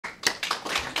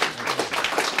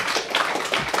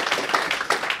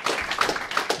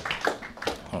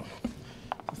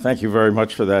Thank you very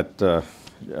much for that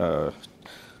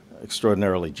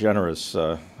extraordinarily generous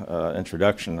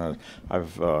introduction. In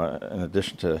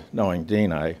addition to knowing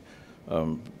Dean, I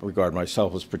regard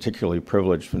myself as particularly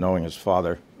privileged for knowing his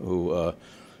father, who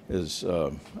is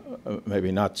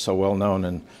maybe not so well known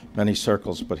in many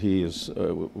circles, but he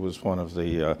was one of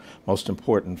the most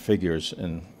important figures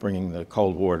in bringing the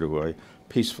Cold War to a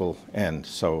peaceful end.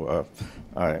 So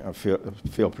I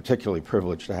feel particularly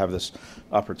privileged to have this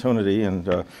opportunity,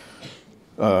 and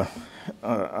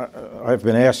I've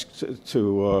been asked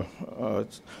to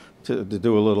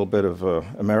do a little bit of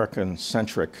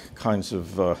American-centric kinds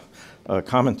of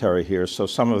commentary here. So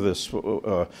some of this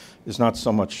is not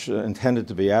so much intended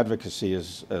to be advocacy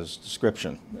as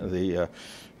description.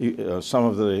 Some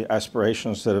of the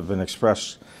aspirations that have been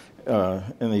expressed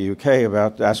in the UK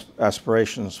about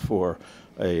aspirations for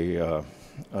a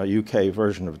UK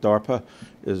version of Darpa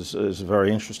is a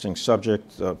very interesting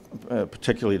subject,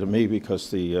 particularly to me because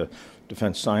the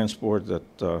Defense Science Board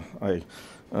that I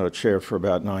chaired for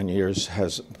about 9 years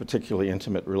has a particularly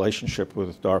intimate relationship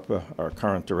with Darpa. Our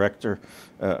current director,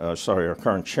 our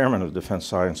current chairman of the Defense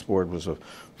Science Board was a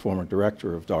former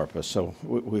director of Darpa. So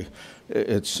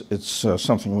it's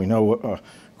something we know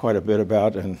quite a bit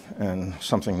about, and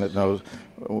something that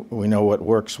we know what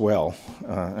works well.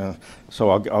 So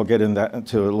I'll get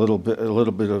into a little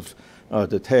bit of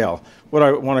detail. What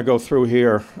I want to go through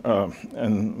here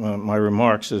in my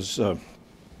remarks is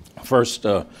first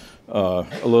a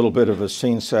little bit of a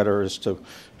scene setter as to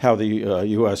how the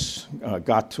U.S.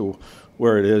 got to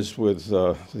where it is with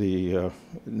the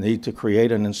need to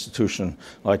create an institution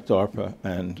like DARPA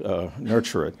and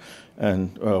nurture it,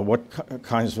 and what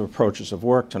kinds of approaches have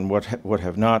worked and what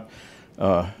have not.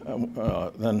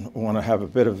 Then want to have a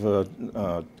bit of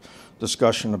a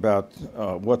discussion about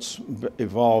what's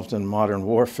evolved in modern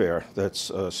warfare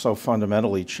that's so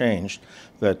fundamentally changed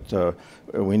that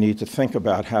we need to think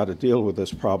about how to deal with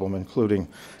this problem, including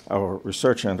our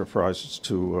research enterprises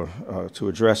to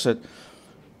address it.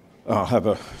 I'll have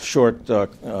a short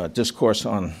discourse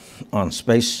on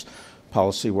space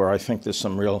policy, where I think there's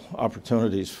some real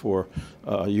opportunities for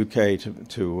UK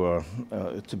to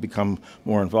become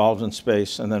more involved in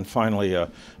space, and then finally a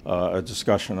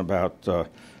discussion about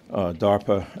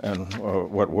DARPA and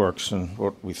what works and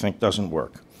what we think doesn't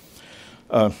work.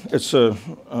 It's a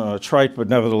trite but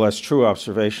nevertheless true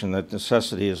observation that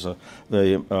necessity is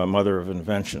the mother of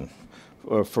invention.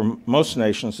 For most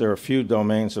nations, there are few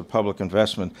domains of public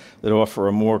investment that offer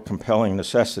a more compelling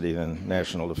necessity than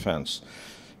national defense.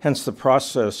 Hence, the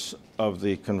process of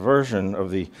the conversion of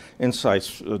the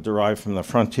insights derived from the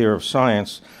frontier of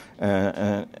science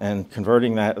and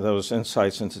converting those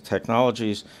insights into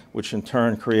technologies, which in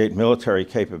turn create military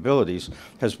capabilities,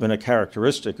 has been a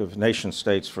characteristic of nation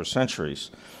states for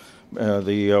centuries.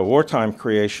 The wartime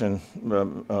creation,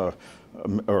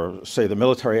 or say the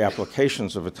military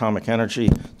applications of atomic energy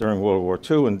during World War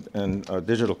II and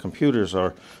digital computers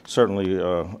are certainly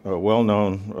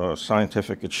well-known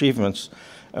scientific achievements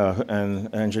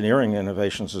and engineering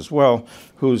innovations as well,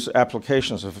 whose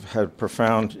applications have had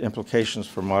profound implications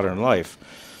for modern life.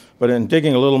 But in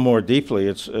digging a little more deeply,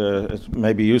 it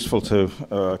may be useful to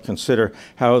consider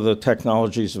how the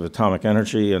technologies of atomic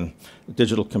energy and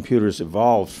digital computers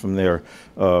evolved from their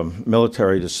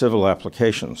military to civil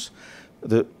applications.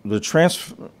 The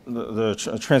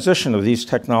transition of these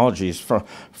technologies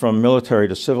from military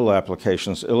to civil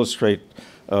applications illustrate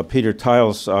Peter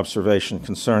Thiel's observation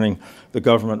concerning the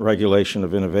government regulation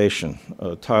of innovation.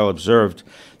 Thiel observed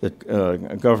that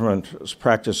government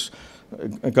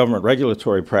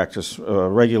regulatory practice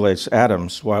regulates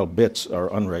atoms while bits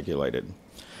are unregulated.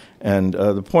 And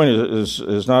the point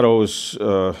is not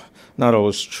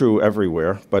always true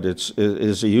everywhere, but it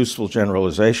is a useful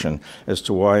generalization as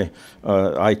to why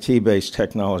IT-based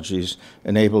technologies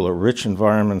enable a rich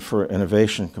environment for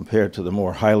innovation compared to the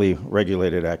more highly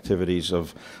regulated activities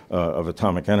of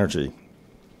atomic energy.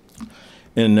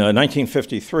 In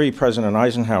 1953, President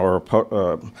Eisenhower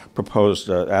proposed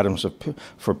Atoms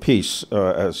for Peace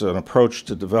as an approach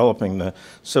to developing the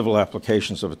civil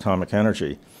applications of atomic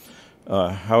energy.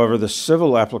 However, the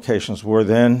civil applications were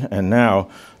then and now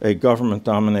a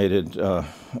government-dominated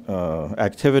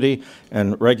activity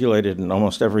and regulated in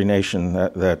almost every nation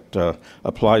that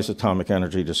applies atomic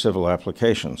energy to civil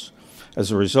applications.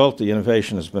 As a result, the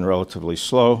innovation has been relatively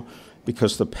slow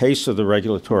because the pace of the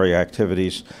regulatory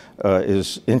activities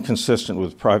is inconsistent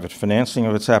with private financing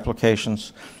of its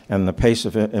applications and the pace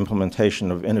of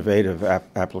implementation of innovative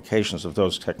applications of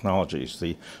those technologies.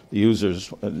 The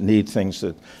users need things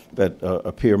that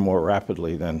appear more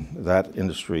rapidly than that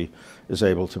industry is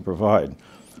able to provide.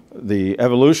 The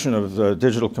evolution of the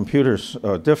digital computers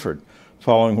differed.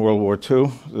 Following World War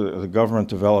II, the government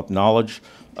developed knowledge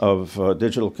of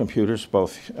digital computers,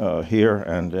 both here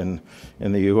and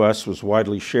in the US, was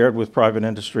widely shared with private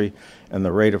industry, and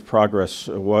the rate of progress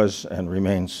was and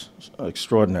remains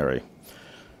extraordinary.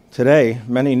 Today,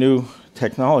 many new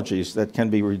technologies that can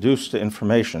be reduced to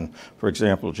information, for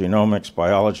example, genomics,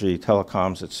 biology,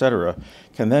 telecoms, etc.,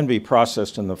 can then be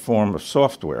processed in the form of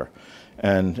software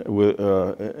and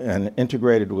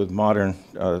integrated with modern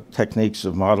techniques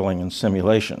of modeling and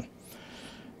simulation.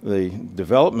 The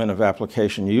development of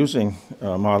application using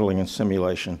modeling and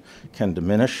simulation can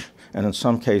diminish and in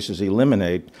some cases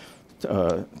eliminate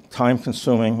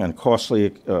time-consuming and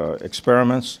costly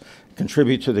experiments,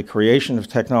 contribute to the creation of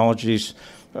technologies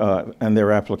and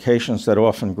their applications that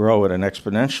often grow at an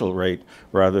exponential rate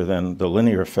rather than the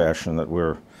linear fashion that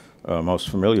we're most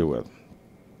familiar with.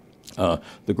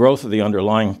 The growth of the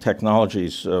underlying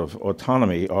technologies of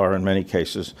autonomy are, in many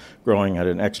cases, growing at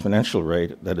an exponential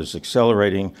rate that is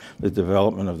accelerating the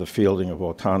development of the fielding of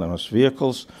autonomous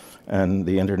vehicles and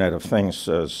the Internet of Things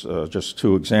as just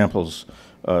two examples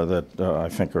that I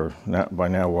think are by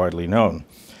now widely known.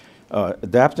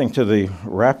 Adapting to the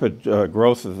rapid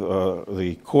growth of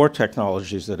the core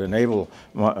technologies that enable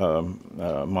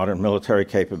modern military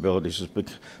capabilities has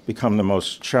become the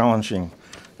most challenging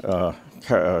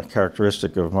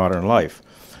characteristic of modern life.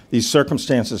 These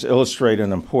circumstances illustrate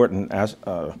an important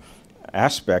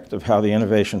aspect of how the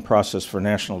innovation process for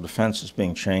national defense is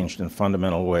being changed in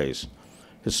fundamental ways.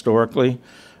 Historically,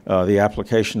 the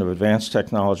application of advanced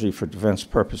technology for defense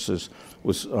purposes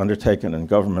was undertaken in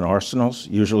government arsenals,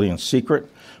 usually in secret,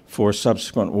 for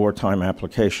subsequent wartime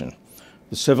application.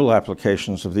 The civil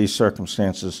applications of these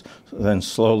circumstances then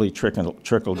slowly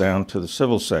trickle down to the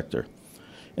civil sector.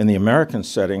 In the American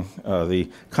setting, the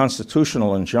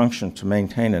constitutional injunction to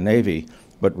maintain a navy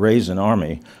but raise an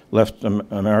army left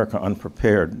America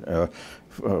unprepared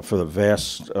for the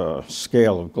vast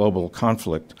scale of global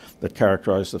conflict that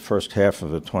characterized the first half of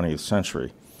the 20th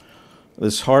century.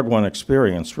 This hard-won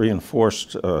experience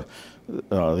reinforced the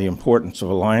importance of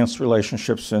alliance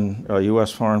relationships in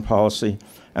U.S. foreign policy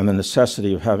and the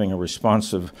necessity of having a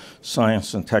responsive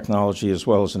science and technology as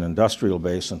well as an industrial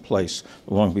base in place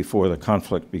long before the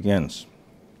conflict begins.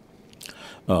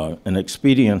 An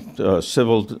expedient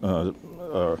civil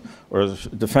or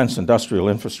defense industrial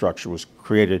infrastructure was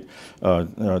created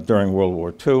during World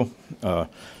War II,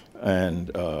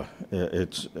 and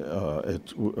its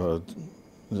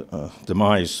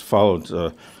demise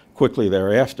followed quickly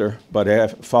thereafter,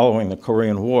 but following the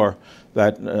Korean War,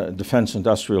 that defense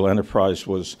industrial enterprise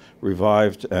was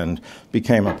revived and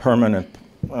became a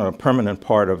permanent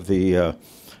part of the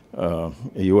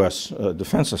U.S.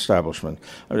 defense establishment.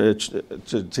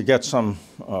 To get some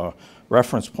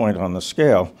reference point on the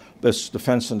scale, this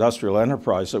defense industrial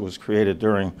enterprise that was created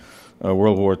during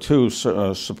World War II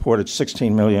supported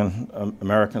 16 million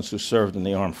Americans who served in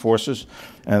the armed forces,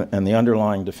 and the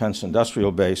underlying defense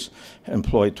industrial base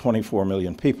employed 24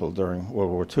 million people during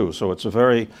World War II. So it's a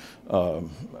very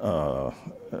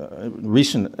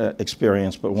recent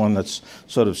experience, but one that's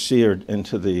sort of seared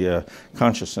into the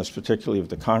consciousness, particularly of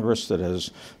the Congress that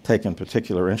has taken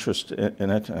particular interest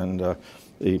in it, and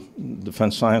the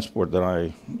Defense Science Board that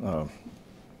I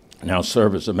now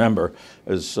serve as a member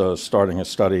is starting a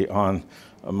study on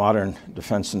a modern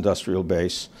defense industrial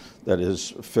base that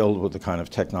is filled with the kind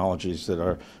of technologies that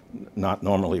are not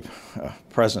normally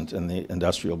present in the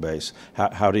industrial base.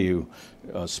 How do you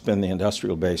spin the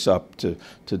industrial base up to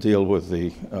deal with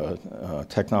the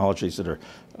technologies that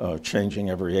are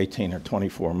changing every 18 or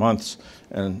 24 months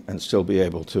and still be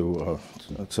able to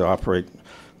operate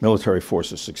military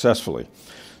forces successfully?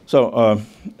 So,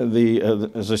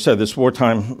 as I said, this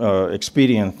wartime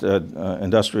expedient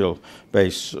industrial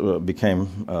base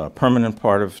became a permanent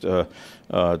part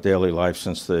of daily life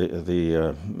since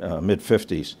the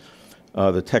mid-50s.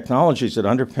 The technologies that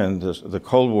underpinned the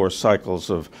Cold War cycles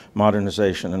of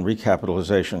modernization and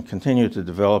recapitalization continued to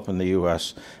develop in the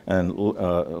U.S. and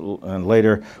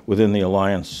later within the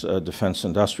Alliance defense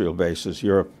industrial bases.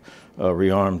 Europe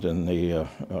rearmed in the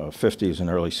 50s and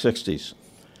early 60s.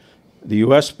 The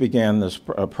U.S. began this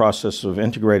process of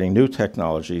integrating new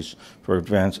technologies, for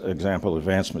example,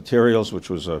 advanced materials, which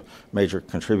was a major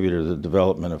contributor to the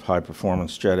development of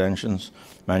high-performance jet engines,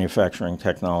 manufacturing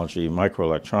technology,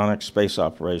 microelectronics, space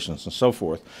operations, and so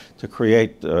forth, to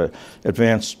create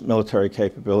advanced military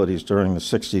capabilities during the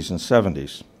 60s and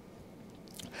 70s.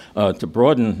 To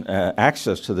broaden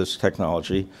access to this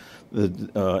technology, in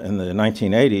the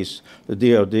 1980s, the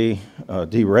DoD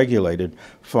deregulated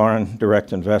foreign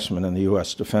direct investment in the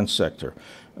U.S. defense sector.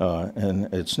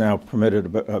 And it's now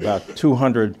permitted about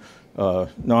 200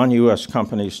 non-U.S.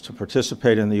 companies to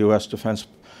participate in the U.S. defense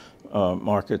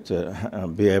market.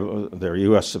 Their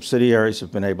U.S. subsidiaries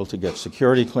have been able to get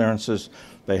security clearances.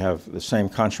 They have the same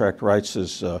contract rights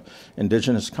as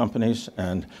indigenous companies,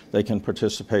 and they can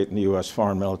participate in the U.S.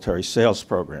 foreign military sales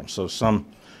program. So some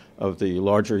of the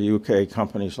larger UK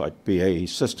companies like BAE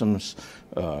Systems,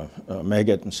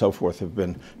 Meggitt, and so forth have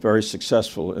been very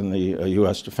successful in the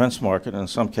U.S. defense market. In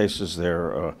some cases,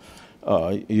 their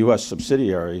U.S.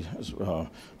 subsidiary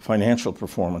financial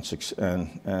performance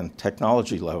and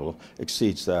technology level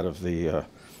exceeds that of the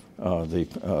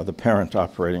parent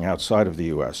operating outside of the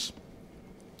U.S.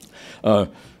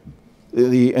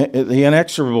 The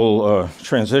inexorable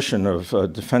transition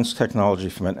of defense technology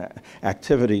from an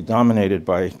activity dominated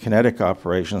by kinetic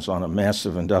operations on a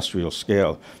massive industrial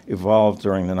scale evolved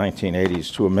during the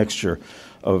 1980s to a mixture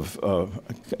of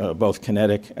both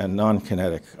kinetic and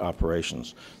non-kinetic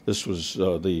operations. This was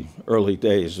the early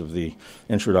days of the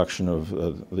introduction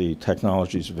of the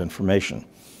technologies of information.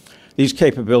 These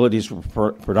capabilities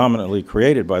were predominantly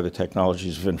created by the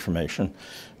technologies of information.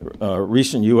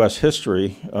 Recent U.S.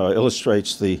 history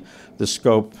illustrates the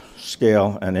scope,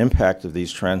 scale, and impact of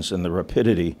these trends and the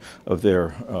rapidity of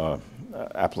their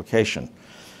application.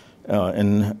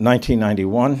 In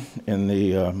 1991, in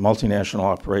the multinational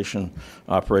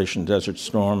Operation Desert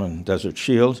Storm and Desert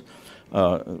Shield,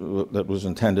 that was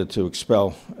intended to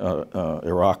expel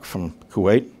Iraq from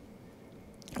Kuwait,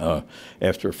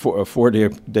 after a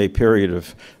four-day period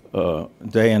of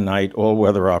day and night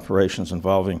all-weather operations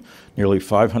involving nearly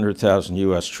 500,000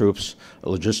 U.S. troops, a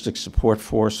logistics support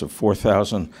force of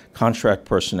 4,000 contract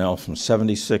personnel from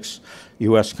 76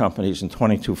 U.S. companies and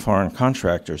 22 foreign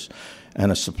contractors,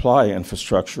 and a supply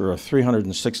infrastructure of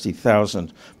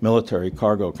 360,000 military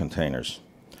cargo containers.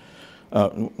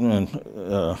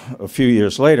 A few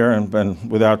years later,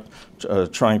 and without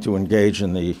trying to engage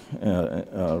in the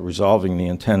resolving the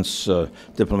intense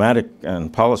diplomatic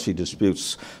and policy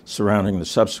disputes surrounding the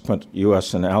subsequent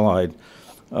U.S. and allied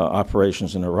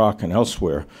operations in Iraq and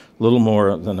elsewhere, little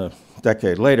more than a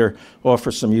decade later,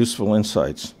 offers some useful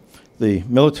insights. The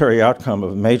military outcome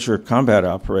of major combat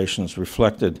operations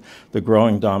reflected the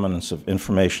growing dominance of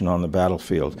information on the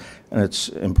battlefield and its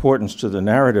importance to the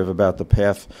narrative about the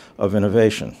path of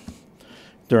innovation.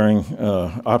 During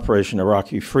Operation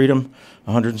Iraqi Freedom,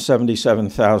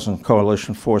 177,000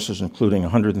 coalition forces, including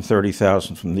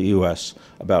 130,000 from the U.S.,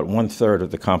 about one-third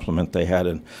of the complement they had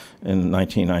in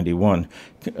 1991,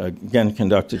 again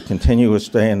conducted continuous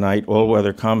day and night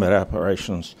all-weather combat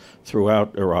operations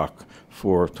throughout Iraq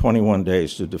for 21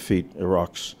 days to defeat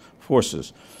Iraq's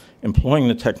forces. Employing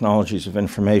the technologies of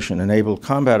information enabled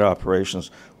combat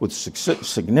operations with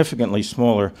significantly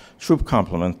smaller troop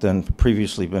complement than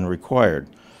previously been required.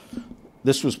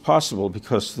 This was possible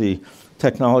because the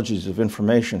technologies of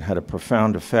information had a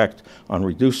profound effect on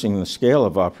reducing the scale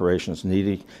of operations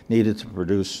needed to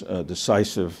produce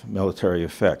decisive military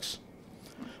effects.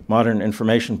 Modern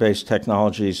information-based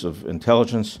technologies of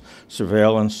intelligence,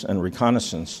 surveillance, and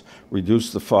reconnaissance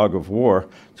reduced the fog of war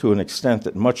to an extent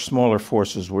that much smaller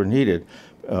forces were needed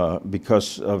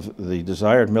because of the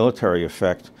desired military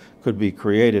effect could be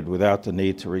created without the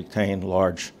need to retain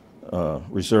large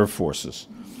reserve forces.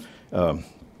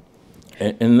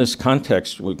 In this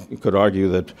context, we could argue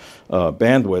that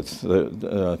bandwidth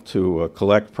to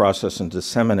collect, process, and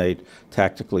disseminate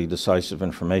tactically decisive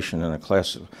information in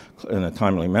a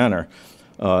timely manner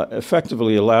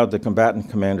effectively allowed the combatant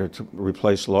commander to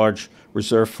replace large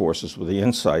reserve forces with the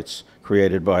insights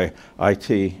created by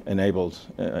IT-enabled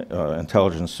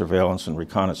intelligence, surveillance, and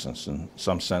reconnaissance. In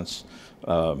some sense,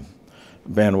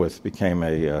 bandwidth became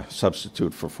a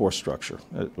substitute for force structure,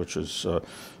 which is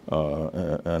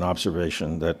an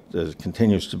observation that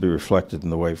continues to be reflected in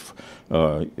the way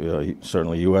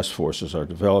certainly U.S. forces are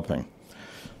developing.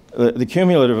 The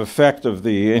cumulative effect of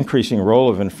the increasing role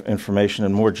of information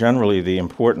and more generally the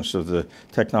importance of the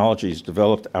technologies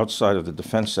developed outside of the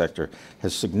defense sector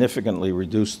has significantly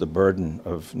reduced the burden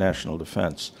of national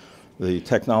defense. The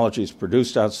technologies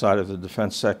produced outside of the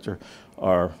defense sector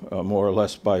are more or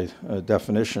less by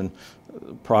definition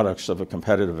products of a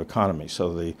competitive economy.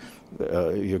 So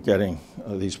you're getting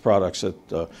these products at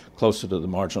closer to the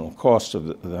marginal cost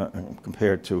of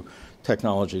compared to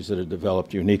technologies that are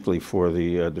developed uniquely for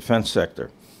the defense sector.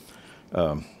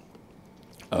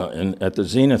 And at the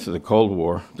zenith of the Cold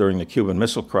War, during the Cuban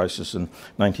Missile Crisis in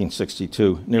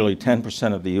 1962, nearly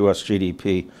 10% of the U.S.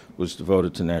 GDP was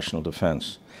devoted to national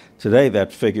defense. Today,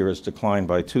 that figure has declined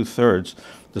by 2/3,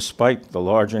 despite the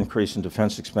large increase in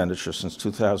defense expenditure since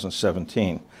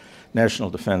 2017.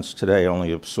 National defense today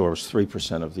only absorbs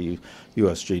 3% of the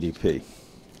U.S. GDP.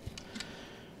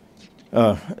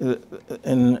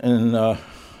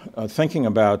 Thinking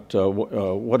about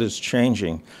what is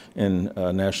changing in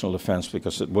national defense,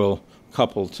 because it will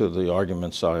couple to the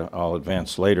arguments I'll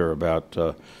advance later about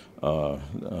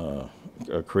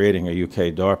creating a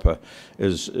UK DARPA,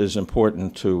 is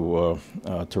important to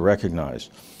recognize.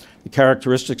 The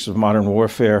characteristics of modern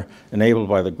warfare, enabled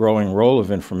by the growing role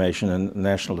of information in the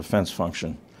national defense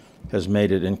function, has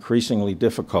made it increasingly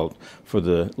difficult for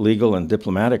the legal and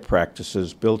diplomatic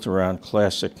practices built around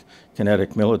classic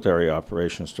kinetic military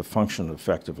operations to function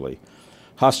effectively.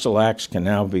 Hostile acts can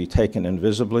now be taken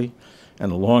invisibly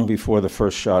and long before the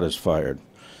first shot is fired.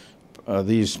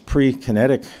 These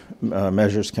pre-kinetic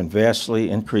measures can vastly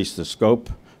increase the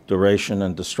scope, duration,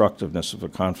 and destructiveness of a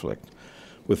conflict.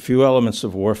 With a few elements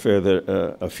of warfare that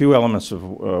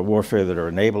are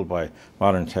enabled by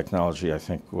modern technology, I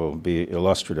think, will be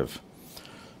illustrative.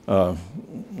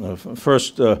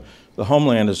 First, the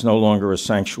homeland is no longer a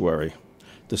sanctuary.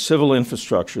 The civil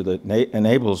infrastructure that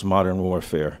enables modern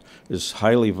warfare is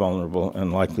highly vulnerable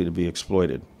and likely to be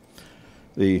exploited.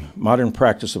 The modern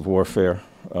practice of warfare,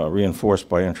 reinforced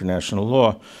by international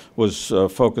law, was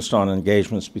focused on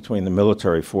engagements between the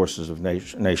military forces of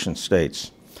nation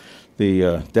states.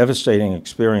 The devastating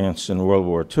experience in World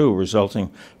War II resulting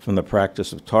from the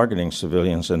practice of targeting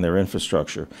civilians and their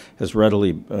infrastructure has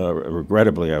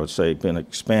regrettably, I would say, been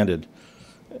expanded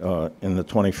in the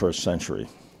 21st century.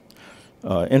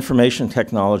 Information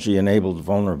technology-enabled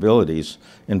vulnerabilities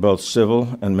in both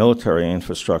civil and military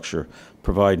infrastructure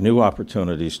provide new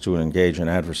opportunities to engage an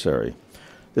adversary.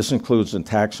 This includes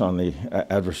attacks on the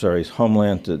adversary's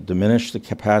homeland to diminish the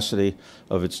capacity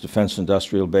of its defense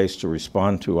industrial base to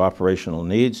respond to operational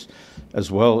needs,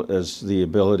 as well as the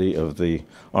ability of the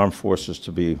armed forces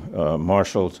to be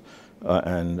marshaled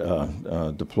and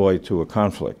deployed to a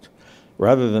conflict.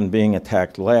 Rather than being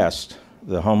attacked last,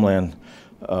 the homeland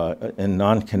in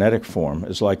non-kinetic form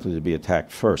is likely to be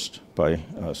attacked first by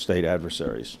state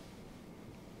adversaries.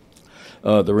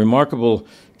 The remarkable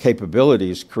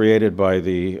capabilities created by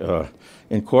the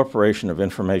incorporation of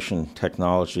information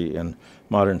technology in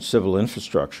modern civil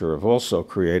infrastructure have also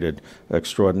created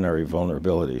extraordinary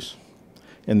vulnerabilities.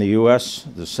 In the U.S.,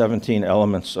 the 17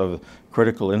 elements of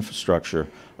critical infrastructure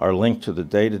are linked to the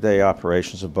day-to-day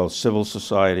operations of both civil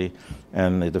society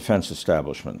and the defense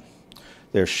establishment.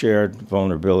 Their shared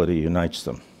vulnerability unites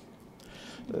them.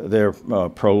 Their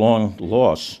prolonged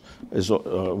loss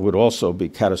would also be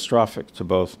catastrophic to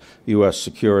both U.S.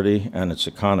 security and its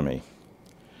economy.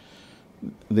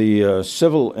 The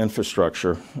civil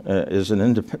infrastructure is an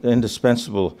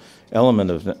indispensable element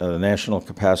of national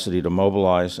capacity to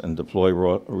mobilize and deploy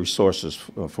resources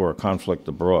for a conflict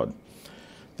abroad.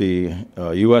 The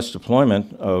U.S.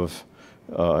 deployment of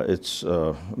its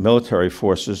military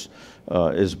forces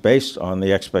is based on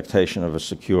the expectation of a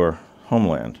secure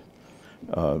homeland.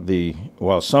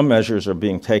 While some measures are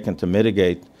being taken to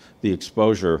mitigate the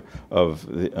exposure of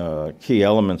the key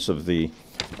elements of the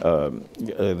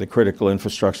critical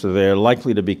infrastructure, they are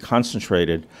likely to be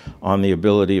concentrated on the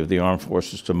ability of the armed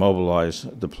forces to mobilize,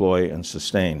 deploy, and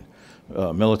sustain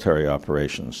military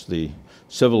operations. The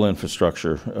civil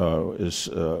infrastructure is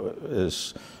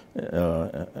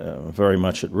very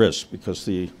much at risk because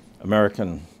the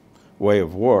American way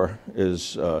of war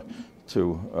is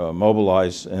to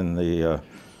mobilize in the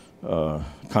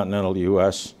continental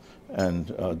U.S. and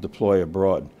deploy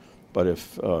abroad. But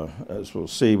if, as we'll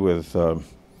see with the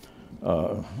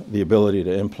ability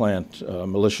to implant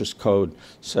malicious code,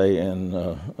 say in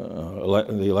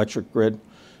the electric grid,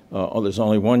 there's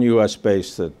only one U.S.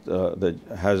 base that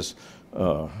has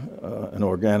an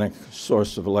organic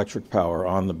source of electric power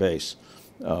on the base.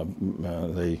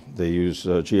 They use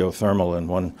geothermal in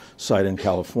one site in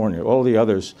California. All the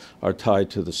others are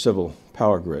tied to the civil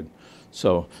power grid.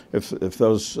 So if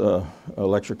those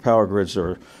electric power grids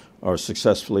are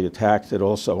successfully attacked, it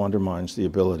also undermines the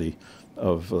ability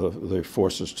of the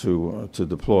forces to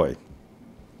deploy.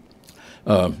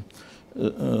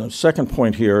 Second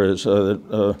point here is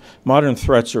that modern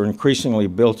threats are increasingly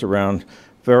built around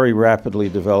very rapidly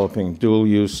developing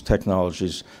dual-use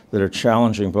technologies that are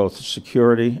challenging both the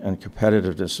security and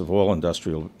competitiveness of all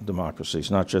industrial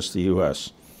democracies, not just the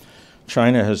U.S.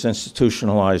 China has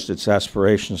institutionalized its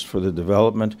aspirations for the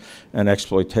development and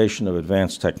exploitation of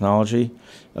advanced technology,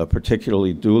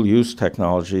 particularly dual-use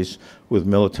technologies with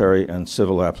military and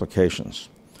civil applications.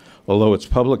 Although its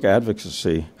public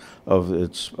advocacy of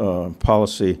its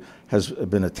policy has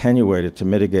been attenuated to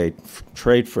mitigate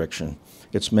trade friction,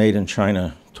 its Made in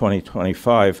China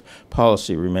 2025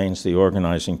 policy remains the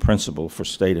organizing principle for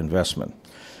state investment.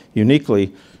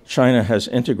 Uniquely, China has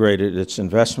integrated its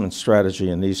investment strategy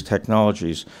in these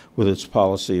technologies with its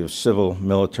policy of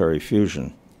civil-military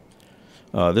fusion.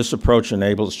 This approach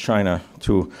enables China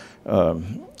to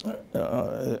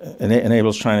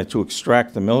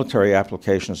extract the military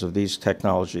applications of these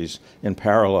technologies in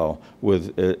parallel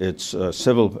with its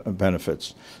civil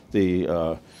benefits. The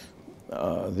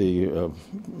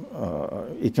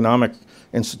economic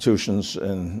institutions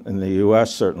in the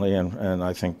U.S. certainly, and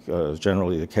I think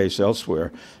generally the case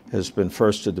elsewhere, has been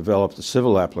first to develop the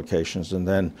civil applications and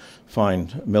then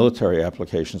find military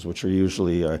applications, which are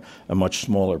usually a much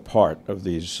smaller part of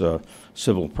these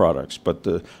civil products. But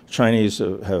the Chinese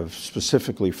have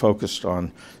specifically focused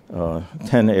on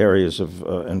 10 areas of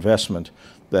investment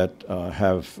that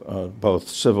have both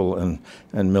civil and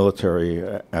military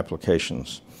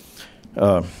applications.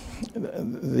 One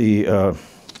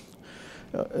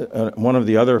of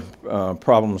the other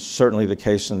problems, certainly the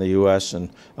case in the U.S., and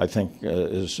I think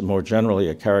is more generally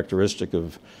a characteristic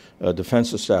of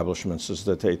defense establishments, is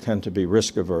that they tend to be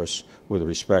risk-averse with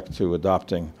respect to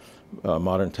adopting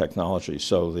modern technology.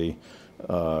 So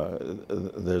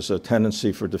there's a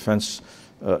tendency for defense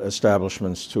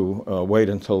establishments to wait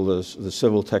until the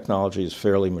civil technology is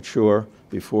fairly mature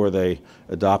before they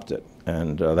adopt it.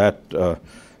 And that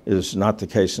is not the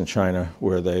case in China,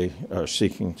 where they are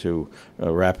seeking to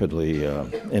rapidly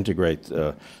integrate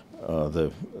the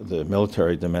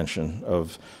military dimension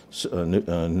of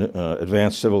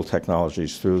advanced civil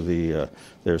technologies through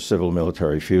their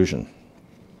civil-military fusion.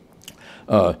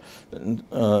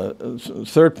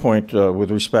 Third point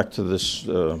with respect to this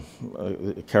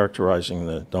characterizing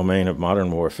the domain of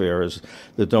modern warfare is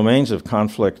the domains of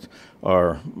conflict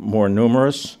are more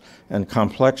numerous and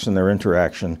complex in their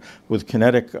interaction, with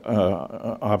kinetic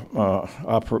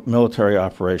military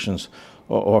operations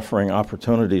offering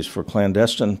opportunities for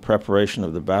clandestine preparation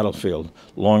of the battlefield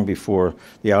long before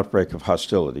the outbreak of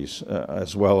hostilities,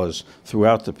 as well as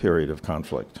throughout the period of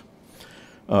conflict.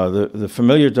 The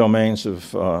familiar domains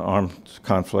of armed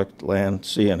conflict, land,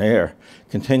 sea, and air,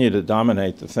 continue to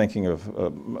dominate the thinking of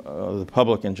the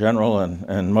public in general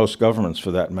and most governments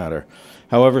for that matter.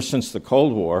 However, since the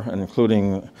Cold War, and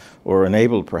including or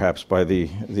enabled perhaps by the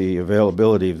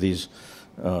availability of these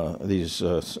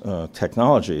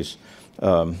technologies,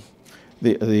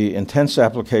 the intense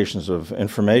applications of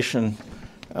information,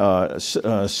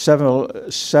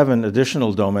 seven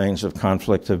additional domains of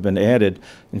conflict have been added,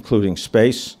 including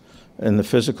space, in the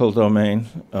physical domain,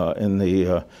 in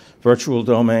the virtual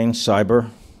domain, cyber,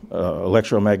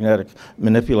 electromagnetic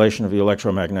manipulation of the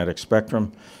electromagnetic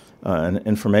spectrum, and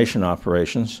information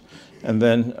operations, and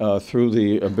then through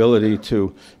the ability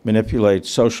to manipulate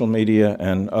social media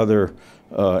and other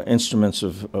instruments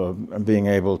of being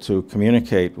able to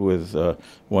communicate with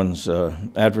one's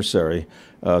adversary.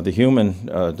 The human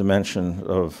dimension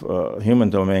of human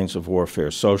domains of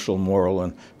warfare, social, moral,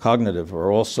 and cognitive,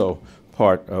 are also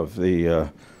part of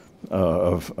the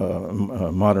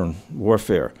modern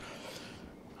warfare.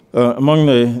 Among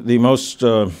the most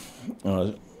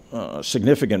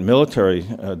significant military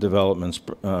developments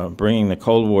bringing the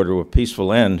Cold War to a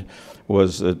peaceful end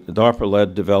was the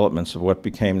DARPA-led developments of what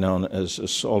became known as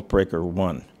Assault Breaker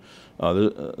 1.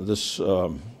 This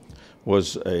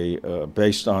was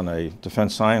based on a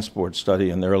Defense Science Board study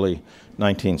in the early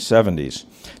 1970s.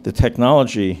 The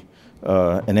technology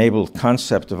enabled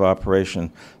concept of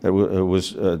operation that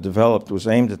was developed was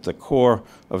aimed at the core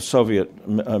of Soviet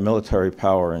military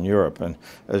power in Europe. And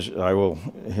as I will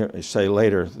say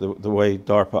later, the way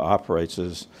DARPA operates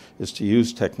is to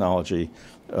use technology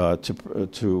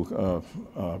to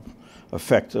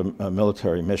affect a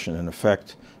military mission. In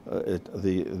effect,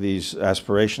 these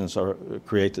aspirations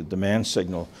create the demand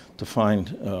signal to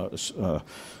find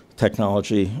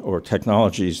technology or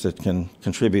technologies that can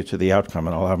contribute to the outcome,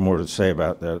 and I'll have more to say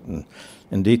about that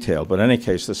in detail. But in any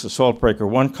case, this Assault Breaker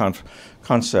 1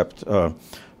 concept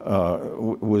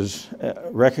was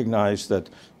recognized that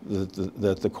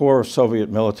the core of Soviet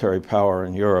military power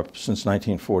in Europe since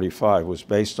 1945 was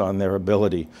based on their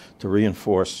ability to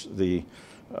reinforce the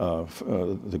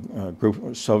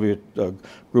Soviet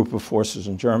group of forces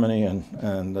in Germany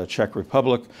and the Czech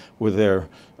Republic with their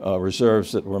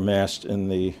reserves that were massed in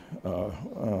the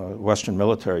Western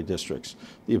military districts.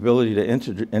 The ability to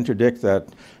interdict the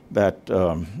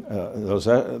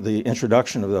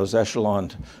introduction of those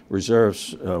echeloned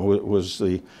reserves was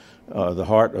the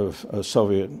heart of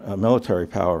Soviet military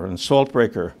power. And Assault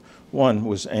Breaker 1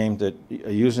 was aimed at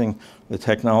using the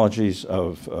technologies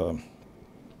of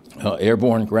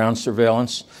airborne ground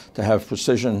surveillance to have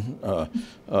precision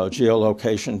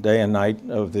geolocation day and night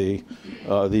of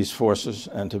these forces,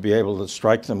 and to be able to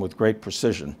strike them with great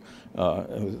precision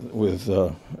with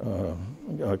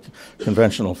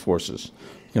conventional forces,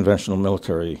 conventional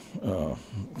military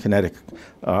kinetic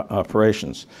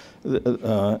operations.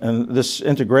 And this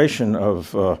integration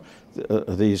of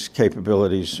these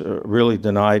capabilities really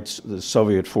denied the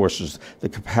Soviet forces the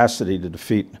capacity to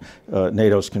defeat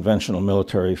NATO's conventional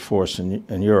military force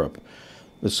in Europe.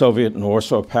 The Soviet and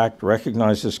Warsaw Pact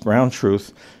recognized this ground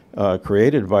truth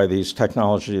created by these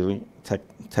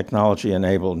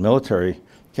technology-enabled military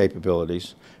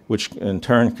capabilities, which in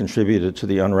turn contributed to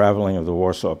the unraveling of the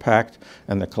Warsaw Pact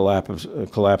and the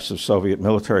collapse of Soviet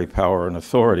military power and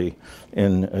authority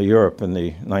in Europe in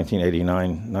the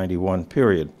 1989-91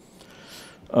 period.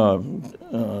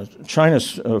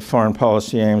 China's foreign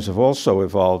policy aims have also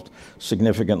evolved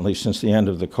significantly since the end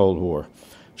of the Cold War.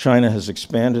 China has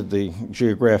expanded the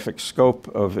geographic scope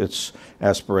of its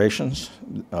aspirations.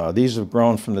 These have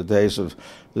grown from the days of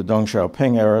the Deng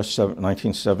Xiaoping era,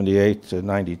 1978 to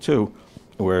 92,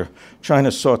 where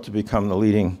China sought to become the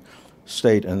leading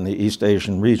state in the East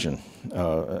Asian region,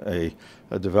 an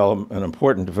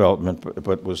important development,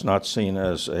 but was not seen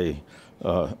as a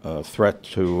threat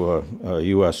to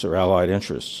U.S. or allied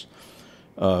interests.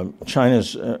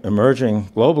 China's emerging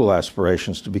global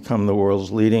aspirations to become the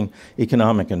world's leading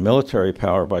economic and military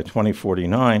power by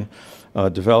 2049,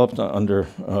 developed under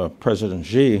President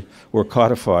Xi, were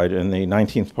codified in the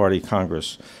 19th Party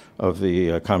Congress of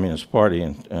the Communist Party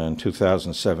in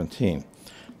 2017.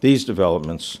 These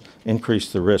developments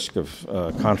increase the risk of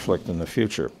conflict in the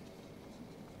future.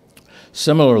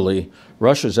 Similarly,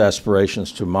 Russia's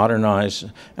aspirations to modernize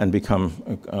and become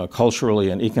culturally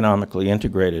and economically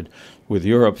integrated with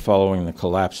Europe following the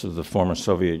collapse of the former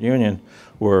Soviet Union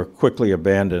were quickly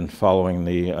abandoned following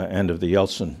the end of the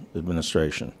Yeltsin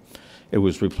administration. It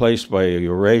was replaced by a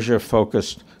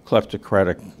Eurasia-focused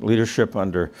kleptocratic leadership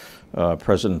under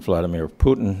President Vladimir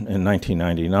Putin in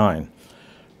 1999.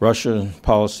 Russian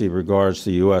policy regards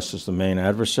the U.S. as the main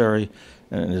adversary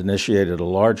and initiated a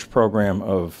large program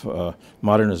of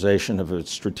modernization of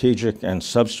its strategic and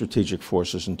sub-strategic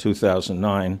forces in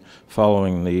 2009,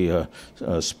 following the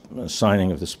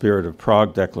signing of the Spirit of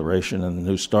Prague Declaration and the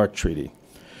New START Treaty.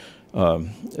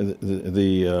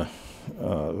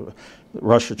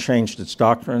 Russia changed its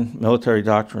doctrine, military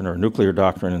doctrine or nuclear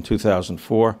doctrine, in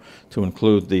 2004 to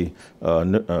include the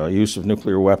use of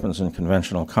nuclear weapons in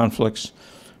conventional conflicts.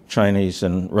 Chinese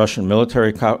and Russian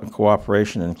military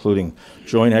cooperation, including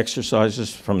joint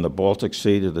exercises from the Baltic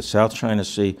Sea to the South China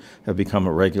Sea, have become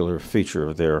a regular feature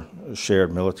of their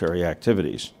shared military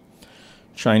activities.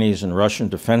 Chinese and Russian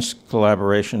defense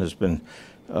collaboration has been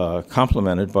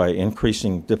complemented by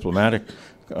increasing diplomatic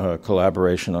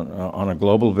collaboration on a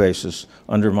global basis,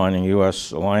 undermining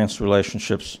U.S. alliance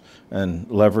relationships and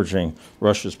leveraging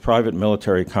Russia's private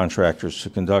military contractors to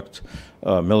conduct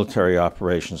military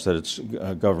operations that its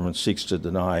government seeks to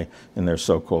deny in their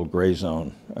so-called gray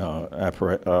zone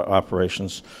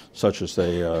operations, such as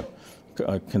they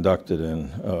conducted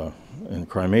in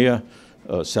Crimea,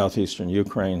 southeastern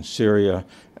Ukraine, Syria,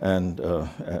 and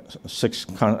 6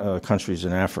 countries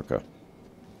in Africa.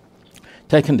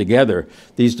 Taken together,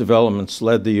 these developments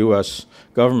led the U.S.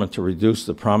 government to reduce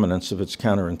the prominence of its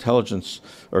counterintelligence,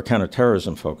 or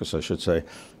counterterrorism focus, I should say,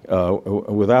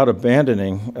 without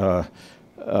abandoning it,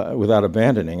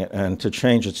 and to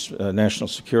change its national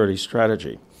security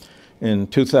strategy. In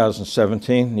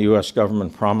 2017, the U.S.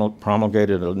 government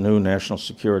promulgated a new national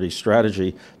security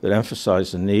strategy that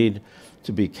emphasized the need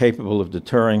to be capable of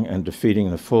deterring and defeating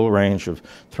the full range of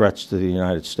threats to the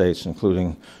United States,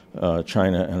 including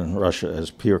China and Russia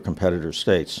as peer competitor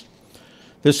states.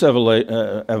 This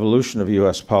evolution of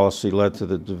U.S. policy led to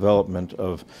the development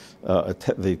of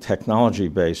the technology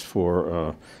base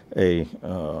for a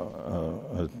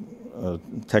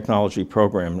technology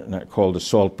program called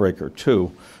Assault Breaker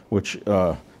 2, which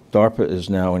DARPA is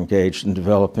now engaged in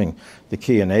developing the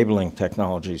key enabling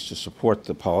technologies to support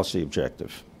the policy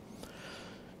objective.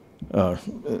 I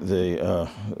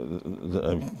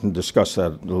can discuss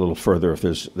that a little further if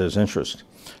there's interest.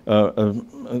 A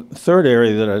third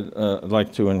area that I'd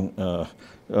like to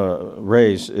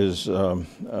raise is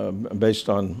based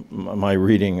on my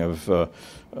reading of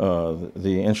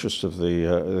the interest of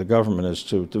the government, is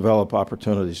to develop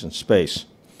opportunities in space.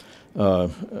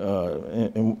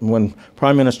 When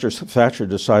Prime Minister Thatcher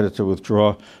decided to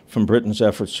withdraw from Britain's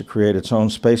efforts to create its own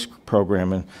space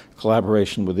program in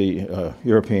collaboration with the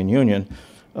European Union,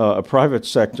 a private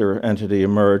sector entity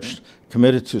emerged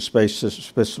committed to space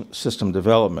system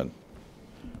development.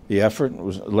 The effort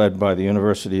was led by the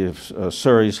University of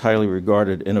Surrey's highly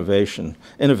regarded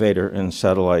innovator in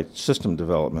satellite system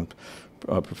development,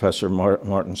 Professor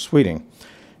Martin Sweeting.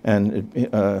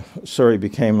 And Surrey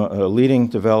became a leading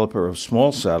developer of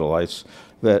small satellites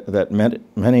that met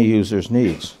many users'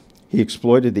 needs. He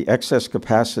exploited the excess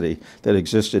capacity that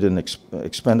existed in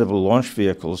expendable launch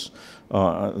vehicles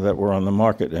that were on the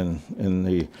market in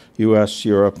the US,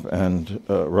 Europe, and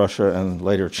Russia, and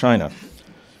later China.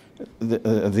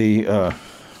 The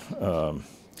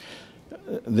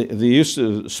use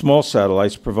of small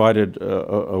satellites provided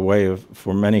a way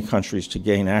for many countries to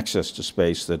gain access to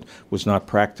space that was not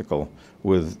practical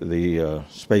with the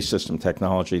space system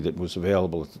technology that was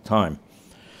available at the time.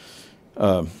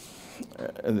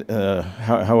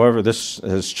 However, this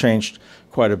has changed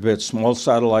quite a bit. Small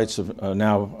satellites have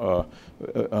now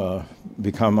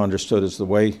become understood as the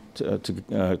way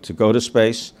to go to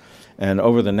space. And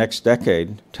over the next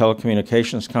decade,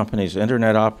 telecommunications companies,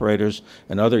 internet operators,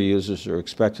 and other users are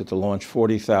expected to launch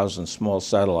 40,000 small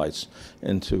satellites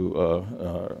into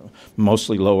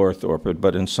mostly low Earth orbit,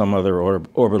 but in some other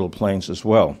orbital planes as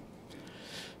well.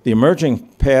 The emerging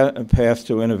path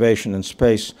to innovation in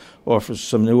space offers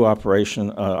some new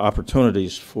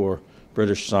opportunities for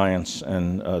British science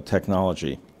and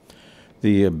technology.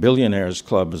 The Billionaires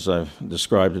Club, as I've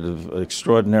described it, of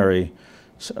extraordinarily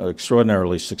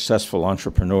successful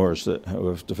entrepreneurs that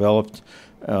have developed,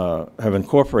 have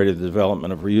incorporated the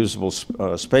development of reusable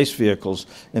space vehicles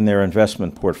in their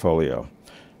investment portfolio.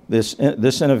 This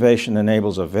innovation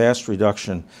enables a vast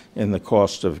reduction in the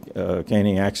cost of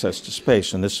gaining access to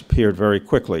space, and this appeared very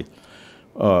quickly.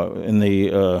 When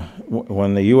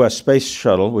the U.S. Space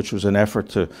Shuttle, which was an effort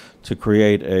to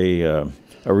create a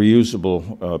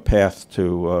reusable path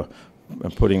to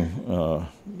putting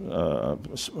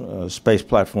space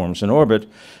platforms in orbit,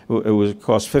 it would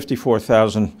cost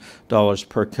 $54,000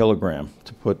 per kilogram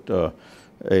to put a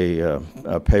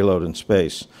payload in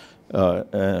space.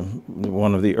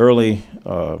 One of the early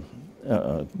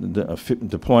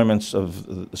deployments of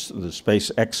the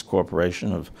SpaceX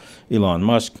Corporation of Elon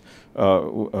Musk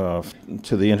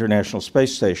to the International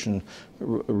Space Station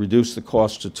reduced the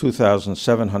cost to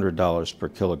 $2,700 per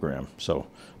kilogram, so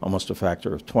almost a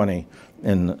factor of 20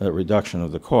 in a reduction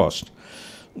of the cost.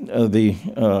 The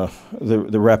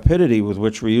rapidity with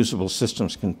which reusable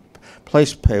systems can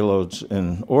place payloads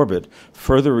in orbit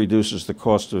further reduces the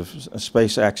cost of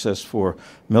space access for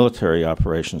military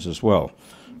operations as well.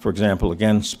 For example,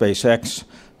 again, SpaceX,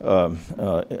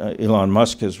 Elon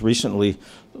Musk has recently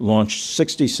launched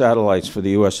 60 satellites for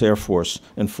the U.S. Air Force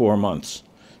in 4 months.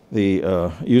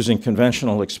 Using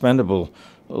conventional expendable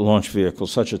launch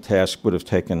vehicles, such a task would have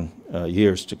taken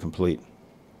years to complete.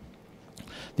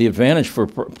 The advantage for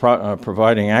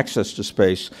providing access to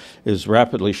space is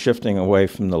rapidly shifting away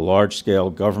from the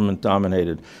large-scale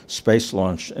government-dominated space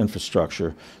launch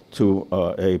infrastructure to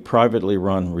a privately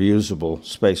run reusable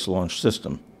space launch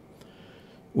system.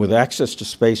 With access to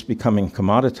space becoming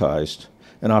commoditized,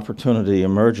 an opportunity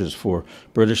emerges for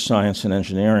British science and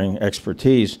engineering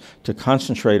expertise to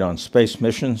concentrate on space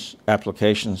missions,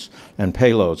 applications, and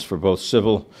payloads for both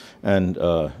civil and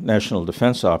national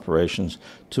defense operations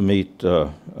to meet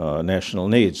national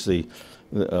needs. The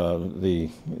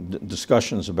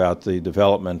discussions about the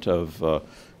development of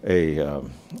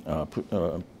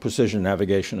precision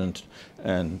navigation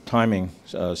and timing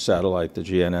satellite, the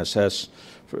GNSS,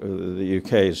 for the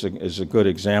UK is a good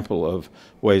example of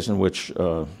ways in which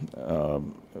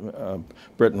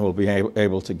Britain will be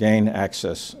able to gain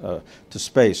access to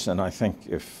space. And I think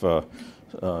if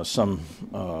some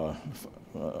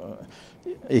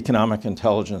economic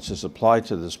intelligence is applied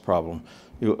to this problem,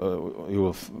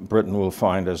 Britain will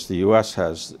find, as the US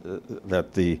has,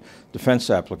 that the defense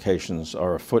applications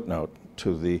are a footnote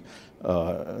to the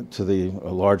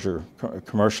larger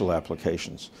commercial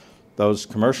applications. Those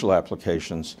commercial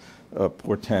applications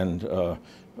portend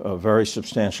very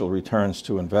substantial returns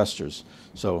to investors.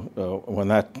 So when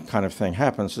that kind of thing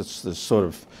happens, it's the sort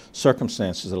of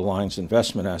circumstances that aligns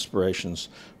investment aspirations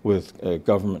with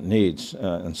government needs.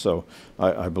 And so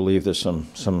I believe there's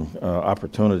some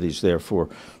opportunities there for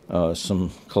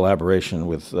some collaboration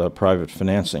with private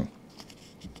financing.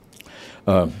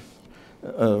 And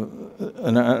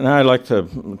I'd like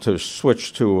to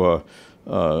switch to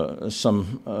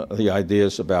some of the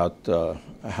ideas about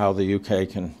how the UK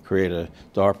can create a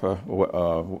Darpa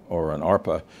or an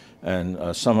ARPA,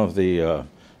 and some of the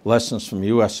lessons from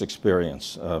US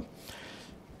experience.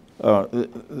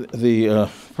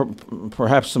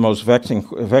 Perhaps the most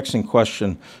vexing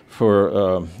question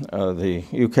for the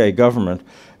UK government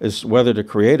is whether to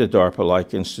create a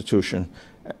Darpa-like institution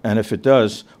and if it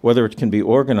does, whether it can be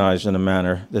organized in a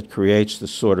manner that creates the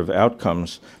sort of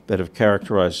outcomes that have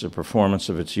characterized the performance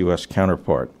of its U.S.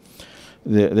 counterpart.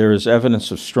 There is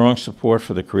evidence of strong support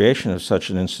for the creation of such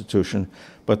an institution,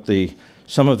 but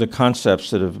some of the concepts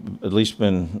that have at least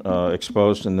been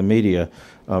exposed in the media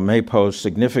may pose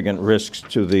significant risks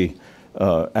to the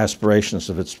aspirations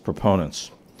of its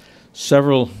proponents.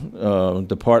 Several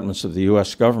departments of the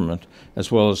U.S. government, as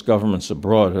well as governments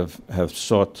abroad, have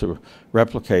sought to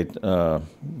replicate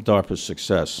DARPA's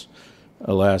success.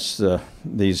 Alas,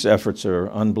 these efforts are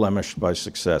unblemished by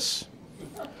success.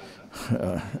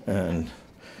 But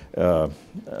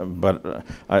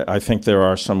I think there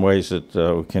are some ways that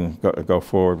we can go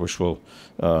forward, which we'll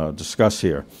discuss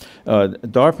here.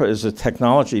 DARPA is a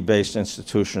technology-based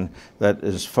institution that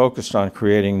is focused on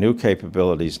creating new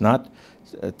capabilities, not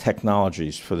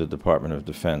technologies for the Department of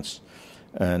Defense.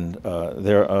 And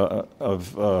there are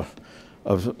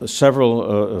of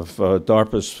several of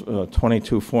DARPA's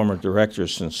 22 former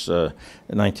directors since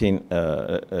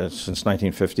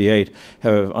 1958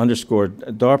 have underscored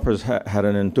DARPA's had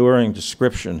an enduring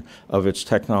description of its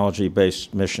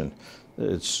technology-based mission.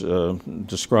 It's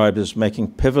described as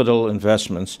making pivotal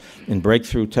investments in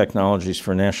breakthrough technologies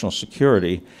for national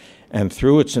security, and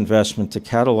through its investment to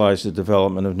catalyze the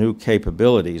development of new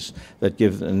capabilities that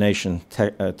give the nation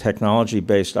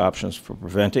technology-based options for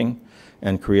preventing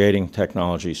and creating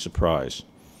technology surprise.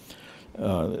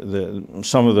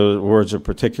 Some of the words are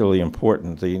particularly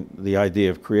important. The idea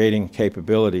of creating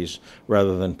capabilities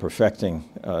rather than perfecting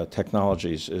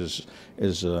technologies is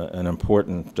an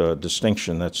important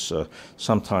distinction that's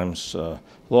sometimes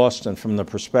lost. And from the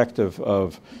perspective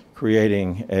of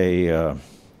creating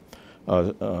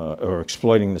or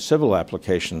exploiting the civil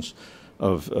applications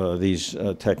of these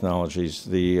technologies,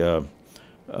 the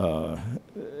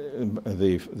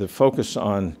focus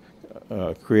on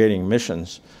creating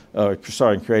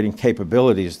creating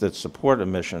capabilities that support a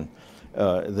mission.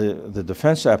 The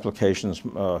defense applications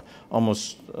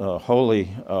almost wholly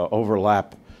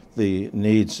overlap the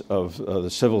needs of the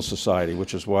civil society,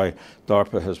 which is why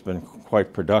DARPA has been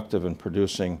quite productive in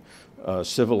producing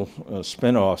civil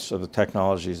spin-offs of the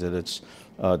technologies that it's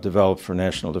developed for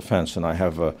national defense. And I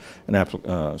have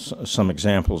some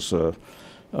examples that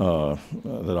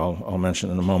I'll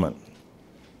mention in a moment.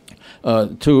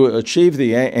 To achieve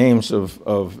the aims of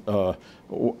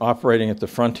operating at the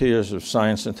frontiers of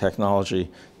science and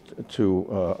technology, to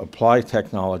apply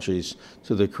technologies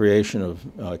to the creation of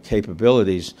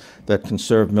capabilities that can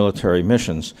serve military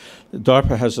missions,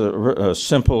 DARPA has a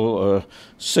simple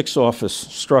six-office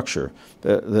structure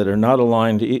that are not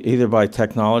aligned either by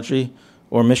technology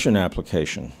or mission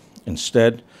application.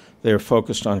 Instead, they are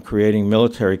focused on creating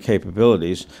military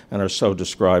capabilities and are so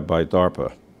described by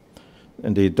DARPA.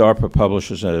 Indeed, DARPA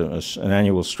publishes an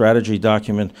annual strategy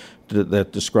document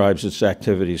that describes its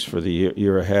activities for the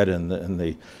year ahead, and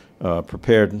the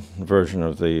prepared version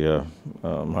of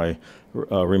my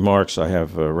remarks, I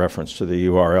have a reference to the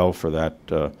URL for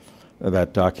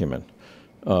that document.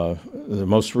 The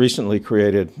most recently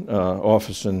created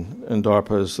office in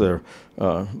DARPA is their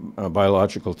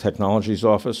Biological Technologies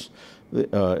Office.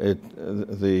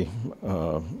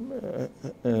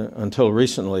 Until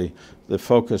recently, the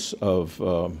focus of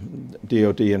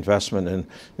DoD investment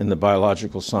in the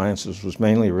biological sciences was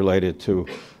mainly related to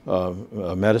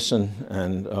medicine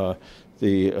and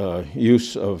the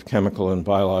use of chemical and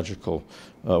biological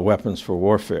weapons for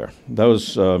warfare.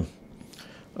 The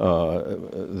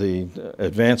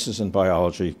advances in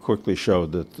biology quickly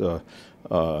showed that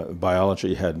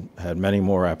biology had many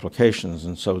more applications,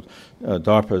 and so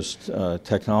DARPA's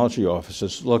technology office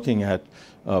is looking at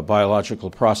biological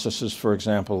processes, for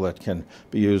example, that can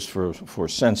be used for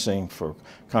sensing, for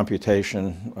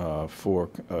computation, for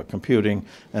computing,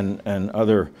 and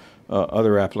other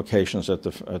applications at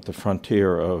the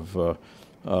frontier of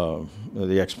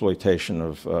the exploitation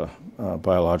of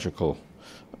biological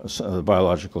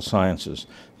sciences.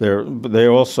 They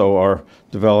also are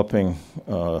developing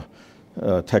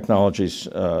technologies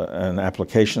and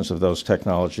applications of those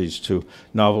technologies to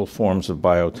novel forms of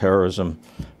bioterrorism,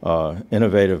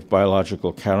 innovative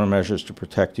biological countermeasures to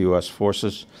protect U.S.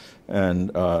 forces,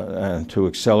 and to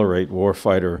accelerate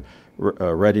warfighter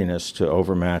readiness to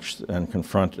overmatch and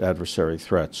confront adversary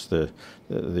threats.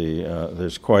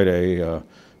 There's quite a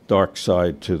dark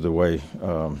side to the way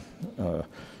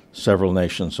several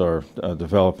nations are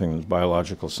developing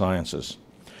biological sciences.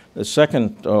 The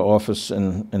second office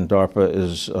in DARPA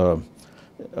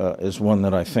is one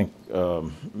that I think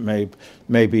may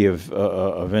be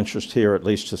of interest here, at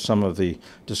least to some of the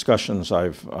discussions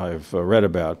I've read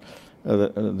about.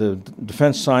 The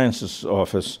Defense Sciences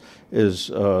Office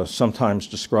is sometimes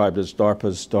described as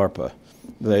DARPA's DARPA.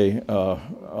 They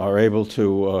are able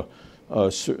to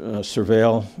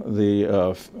surveil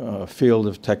the field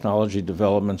of technology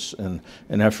developments in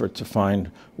an effort to find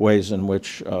ways in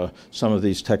which some of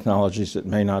these technologies that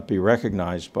may not be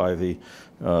recognized by the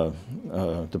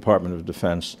Department of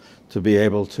Defense to be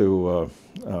able to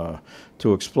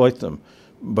exploit them.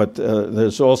 But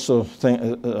there's also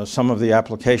some of the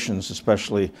applications,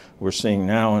 especially we're seeing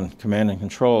now in command and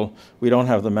control, we don't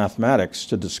have the mathematics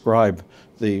to describe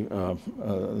the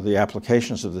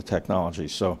applications of the technology.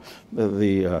 So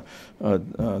the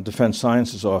Defense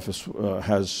Sciences Office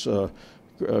has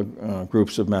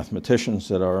groups of mathematicians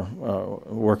that are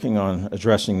working on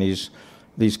addressing these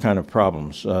kind of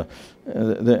problems.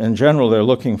 In general, they're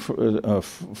looking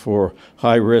for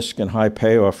high risk and high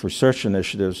payoff research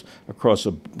initiatives across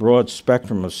a broad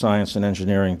spectrum of science and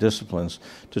engineering disciplines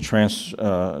to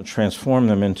transform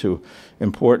them into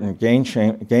important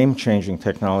game-changing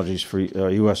technologies for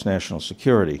U.S. national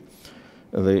security.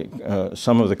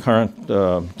 Some of the current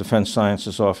Defense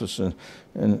Sciences Office, in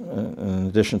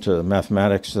addition to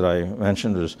mathematics that I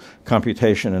mentioned, is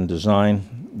computation and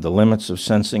design, the limits of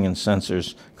sensing and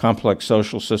sensors, complex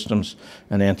social systems,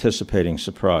 and anticipating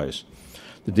surprise.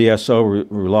 The DSO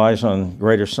relies on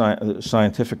greater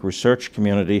scientific research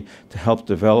community to help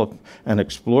develop and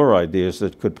explore ideas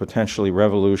that could potentially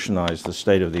revolutionize the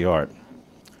state of the art.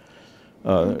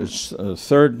 Its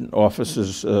third office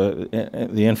is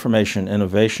the Information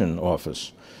Innovation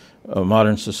Office.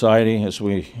 Modern society, as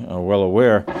we are well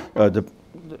aware,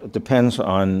 depends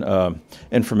on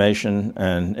information,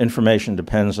 and information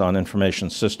depends on information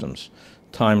systems.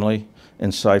 Timely,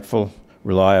 insightful,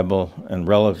 reliable, and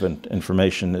relevant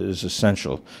information is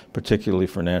essential, particularly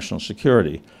for national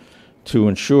security. To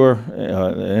ensure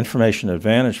information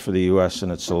advantage for the U.S.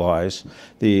 and its allies,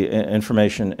 the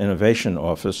Information Innovation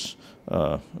Office,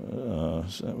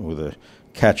 with a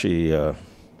catchy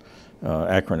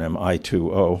acronym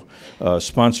I2O,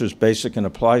 sponsors basic and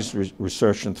applied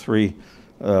research in three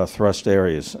thrust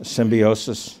areas: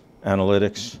 symbiosis,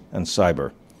 analytics, and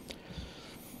cyber.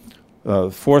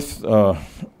 Fourth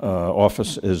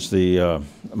office is the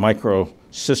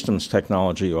Microsystems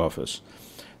Technology Office.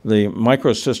 The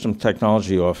Microsystem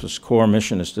Technology Office core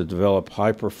mission is to develop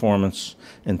high-performance,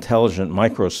 intelligent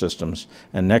microsystems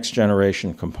and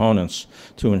next-generation components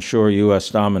to ensure U.S.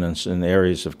 dominance in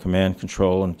areas of command,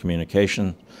 control, and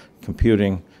communication,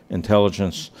 computing,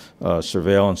 intelligence,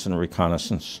 surveillance and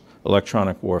reconnaissance,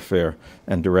 electronic warfare,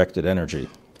 and directed energy.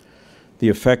 The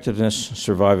effectiveness,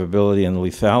 survivability, and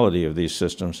lethality of these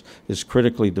systems is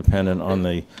critically dependent on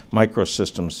the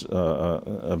microsystems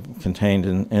contained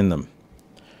in them.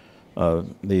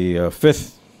 The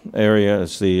fifth area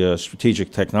is the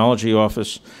Strategic Technology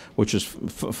Office, which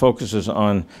focuses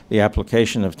on the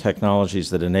application of technologies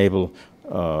that enable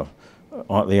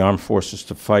the armed forces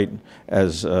to fight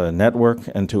as a network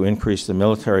and to increase the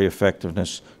military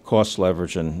effectiveness, cost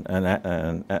leverage, and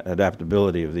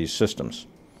adaptability of these systems.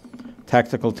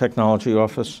 Tactical Technology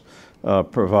Office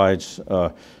provides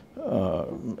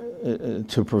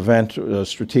to prevent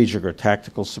strategic or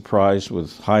tactical surprise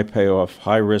with high payoff,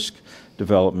 high risk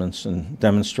developments and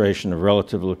demonstration of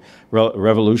relatively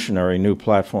revolutionary new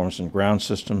platforms and ground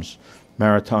systems,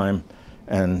 maritime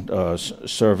and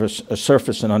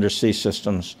surface and undersea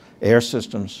systems, air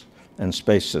systems, and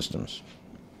space systems.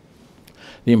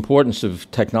 The importance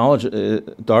of technology,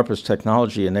 DARPA's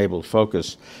technology-enabled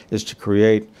focus is to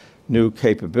create new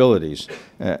capabilities,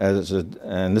 and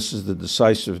this is the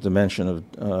decisive dimension of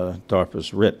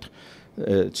DARPA's RIT.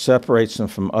 It separates them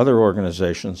from other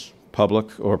organizations,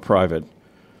 public or private,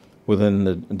 within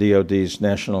the DoD's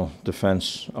national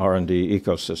defense R&D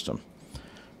ecosystem.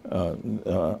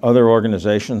 Other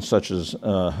organizations, such as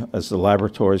the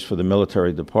laboratories for the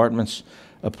military departments,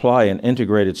 apply an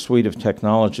integrated suite of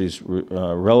technologies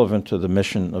relevant to the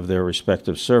mission of their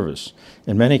respective service.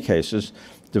 In many cases,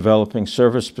 developing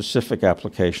service-specific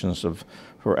applications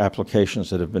for applications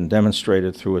that have been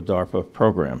demonstrated through a DARPA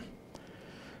program.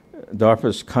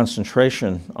 DARPA's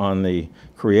concentration on the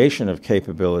creation of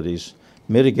capabilities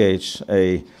mitigates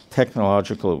a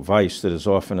technological vice that is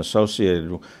often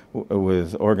associated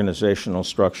with organizational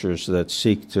structures that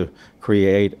seek to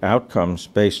create outcomes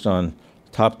based on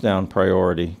top-down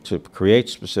priority to create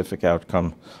specific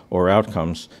outcome or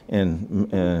outcomes in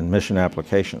mission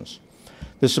applications.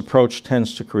 This approach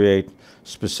tends to create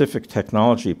specific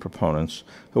technology proponents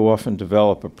who often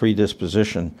develop a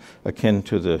predisposition akin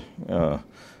to the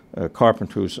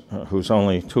carpenter whose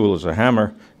only tool is a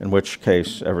hammer, in which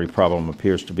case every problem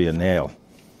appears to be a nail.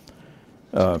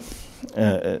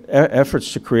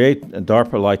 efforts to create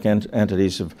DARPA-like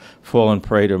entities have fallen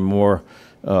prey to more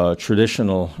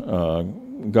traditional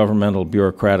governmental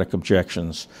bureaucratic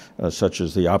objections, such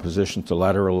as the opposition to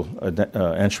lateral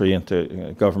entry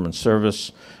into government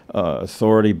service,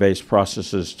 authority-based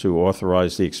processes to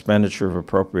authorize the expenditure of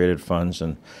appropriated funds,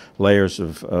 and layers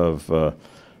of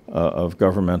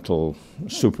governmental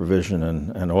supervision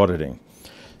and auditing.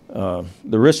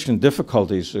 The risks and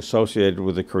difficulties associated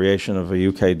with the creation of a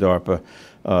UK DARPA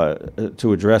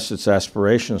to address its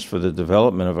aspirations for the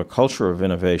development of a culture of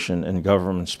innovation in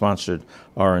government-sponsored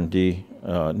R&D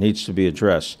needs to be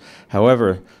addressed.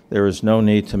 However, there is no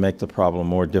need to make the problem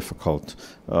more difficult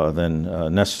than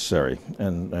necessary,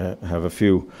 and I have a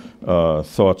few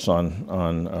thoughts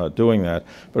on doing that.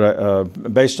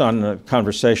 But based on the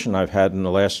conversation I've had in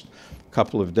the last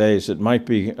couple of days, it might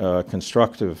be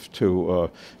constructive to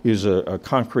use a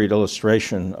concrete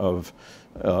illustration of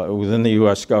within the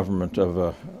U.S. government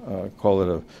of call it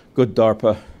a good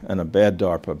DARPA and a bad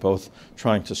DARPA, both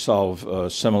trying to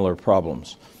solve similar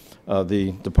problems.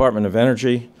 The Department of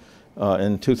Energy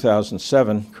in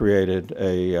 2007 created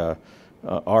a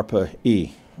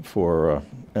ARPA-E for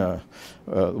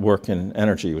work in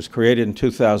energy. It was created in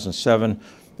 2007.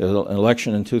 There was an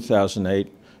election in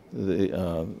 2008. The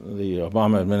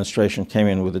Obama administration came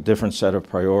in with a different set of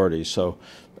priorities. So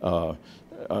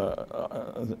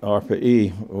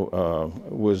ARPA-E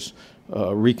was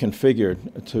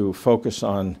reconfigured to focus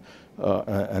on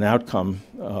an outcome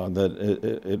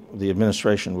that the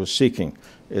administration was seeking.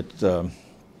 Its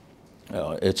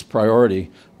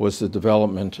priority was the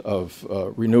development of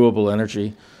renewable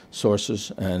energy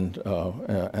sources and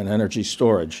energy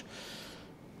storage.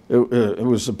 It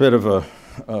was a bit of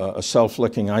a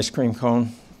self-licking ice cream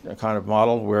cone kind of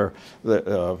model where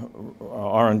the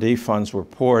R&D funds were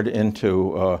poured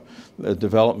into the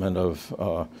development of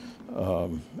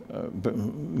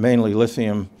mainly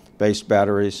lithium-based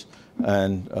batteries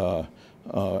and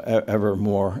ever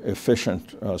more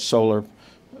efficient solar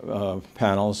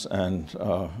panels and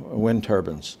wind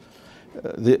turbines.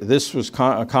 This was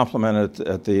complemented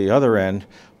at the other end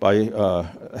by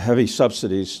heavy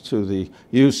subsidies to the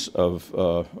use of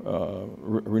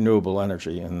renewable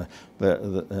energy. And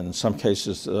in some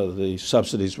cases, the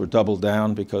subsidies were doubled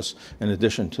down because in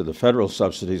addition to the federal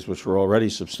subsidies, which were already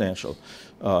substantial,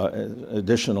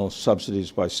 additional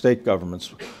subsidies by state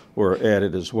governments were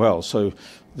added as well. So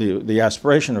the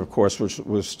aspiration, of course,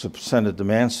 was to send a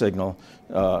demand signal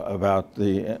about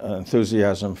the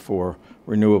enthusiasm for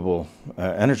renewable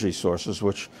energy sources,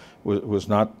 which was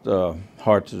not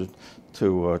hard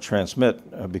to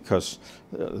transmit because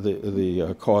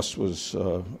the cost was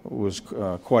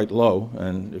quite low.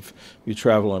 And if you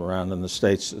travel around in the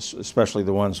States, especially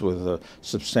the ones with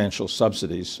substantial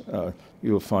subsidies,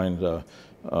 you will find a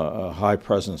high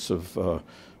presence of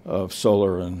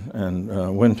solar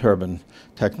and wind turbine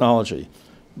technology.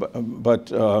 But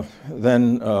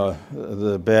then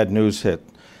the bad news hit.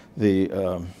 The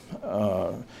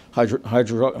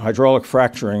hydraulic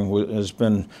fracturing has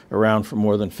been around for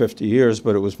more than 50 years,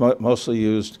 but it was mostly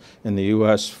used in the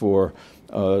U.S. for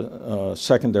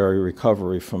secondary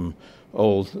recovery from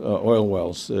old oil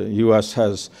wells. The U.S.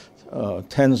 has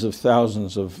tens of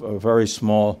thousands of very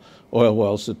small oil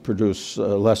wells that produce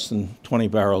less than 20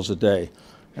 barrels a day.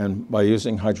 And by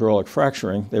using hydraulic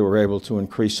fracturing, they were able to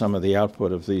increase some of the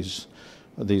output of these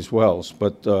wells.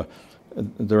 But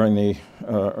during the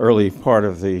early part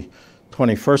of the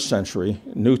 21st century,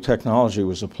 new technology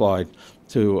was applied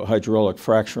to hydraulic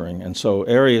fracturing. And so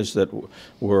areas that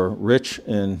were rich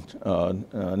in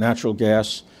natural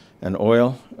gas and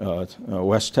oil,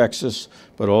 West Texas,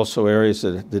 but also areas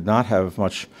that did not have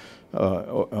much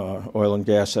oil and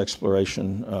gas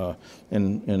exploration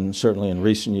certainly in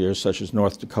recent years, such as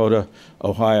North Dakota,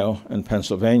 Ohio, and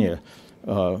Pennsylvania,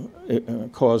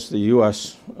 it caused the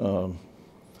U.S.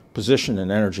 position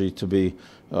in energy to be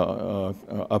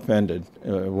upended.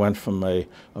 It went from a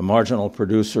marginal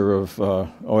producer of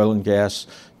oil and gas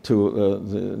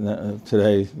to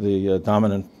today the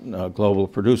dominant global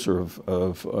producer of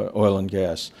oil and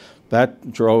gas.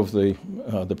 That drove the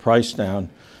price down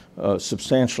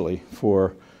substantially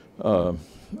for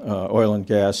oil and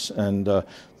gas, and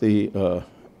the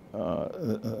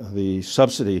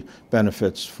subsidy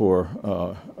benefits for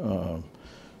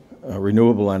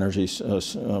renewable energies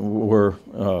were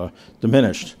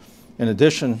diminished. In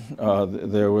addition,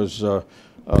 there was a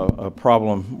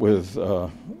problem with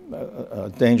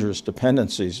dangerous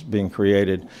dependencies being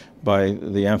created by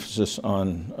the emphasis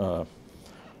on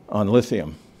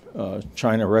lithium.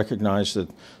 China recognized that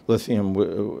lithium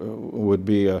would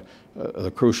be a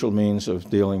crucial means of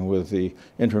dealing with the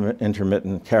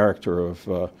intermittent character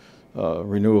of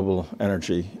renewable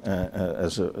energy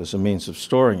as a means of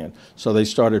storing it. So they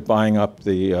started buying up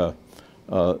the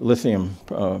lithium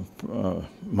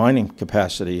mining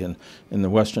capacity in the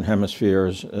Western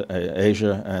hemispheres,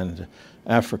 Asia and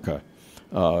Africa.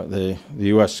 The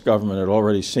U.S. government had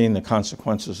already seen the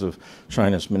consequences of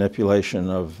China's manipulation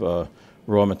of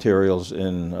raw materials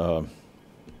in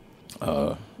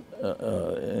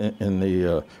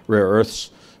the rare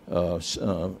earths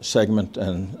segment,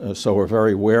 and so we're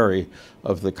very wary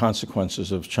of the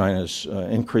consequences of China's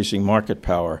increasing market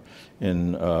power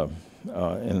in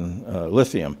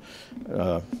lithium.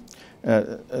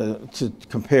 To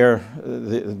compare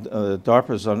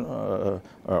DARPA's or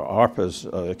ARPA's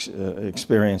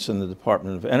experience in the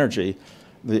Department of Energy,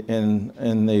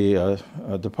 in the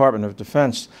Department of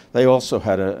Defense, they also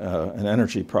had an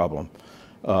energy problem.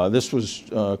 This was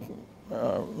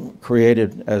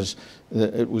created as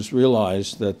it was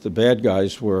realized that the bad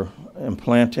guys were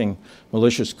implanting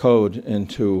malicious code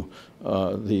into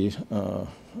the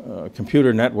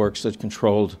computer networks that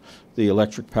controlled the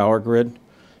electric power grid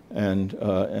and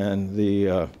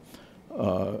the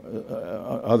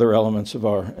other elements of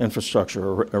our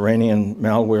infrastructure. Iranian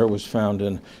malware was found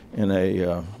in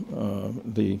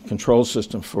the control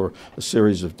system for a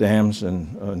series of dams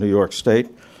in New York State,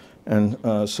 and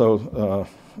so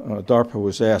DARPA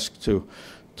was asked to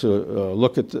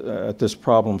look at this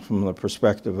problem from the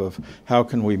perspective of how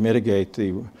can we mitigate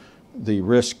the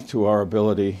risk to our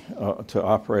ability to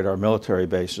operate our military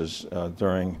bases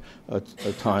during a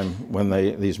time when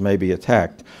these may be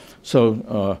attacked.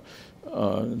 So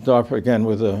DARPA, again,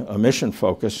 with a mission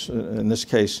focus, in this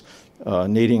case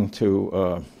needing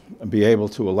to be able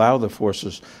to allow the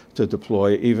forces to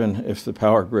deploy even if the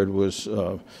power grid was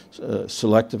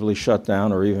selectively shut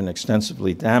down or even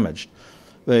extensively damaged.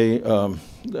 They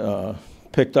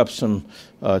picked up some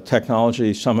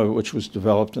technology, some of which was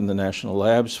developed in the national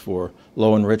labs for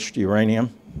low-enriched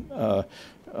uranium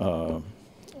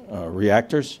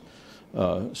reactors,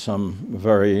 some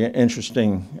very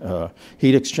interesting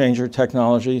heat exchanger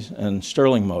technologies, and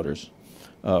Stirling motors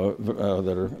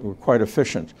that were quite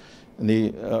efficient. And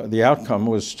the outcome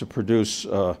was to produce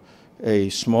a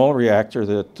small reactor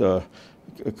that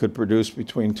could produce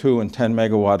between 2 and 10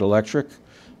 megawatt electric,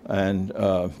 and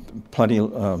plenty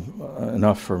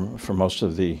enough for most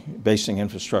of the basing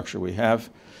infrastructure we have,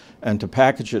 and to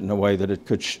package it in a way that it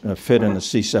could fit in the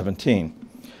C-17.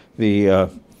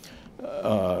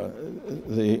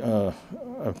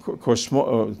 Of course,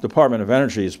 Department of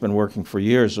Energy has been working for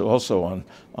years also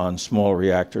on small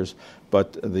reactors,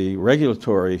 but the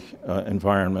regulatory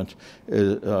environment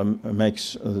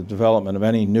makes the development of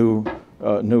any new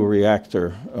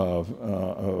reactor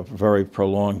of very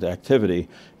prolonged activity,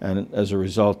 and as a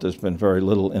result, there's been very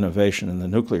little innovation in the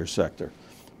nuclear sector.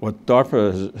 What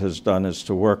DARPA has done is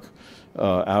to work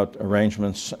out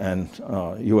arrangements and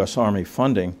U.S. Army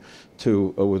funding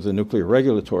with the Nuclear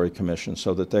Regulatory Commission,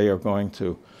 so that they are going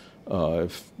to,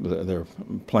 if their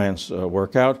plans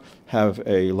work out, have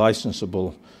a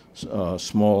licensable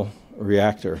small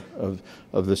reactor of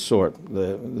this sort.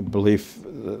 The belief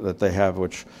that they have,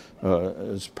 which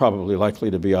is probably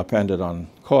likely to be upended on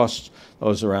costs,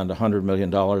 those around $100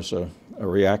 million a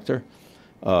reactor.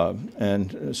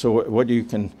 And so what you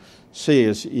can see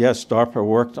is, yes, DARPA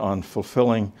worked on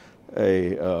fulfilling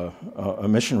a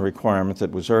mission requirement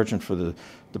that was urgent for the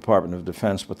Department of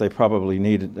Defense, but they probably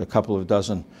needed a couple of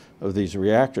dozen of these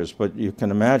reactors. But you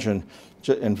can imagine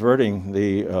inverting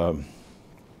the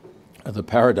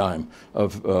paradigm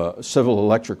of civil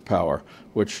electric power,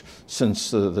 which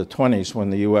since the 20s, when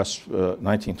the U.S.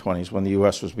 1920s, when the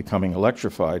U.S. was becoming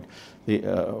electrified,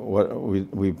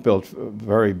 we built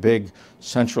very big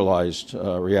centralized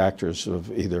reactors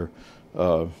of either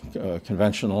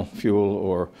conventional fuel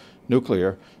or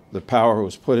nuclear. The power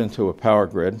was put into a power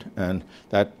grid, and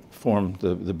that formed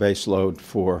the base load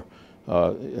for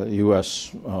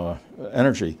U.S.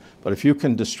 energy. But if you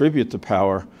can distribute the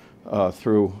power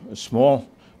through small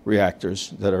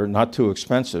reactors that are not too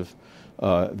expensive,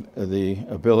 the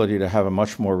ability to have a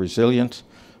much more resilient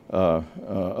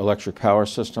electric power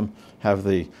system, have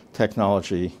the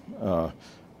technology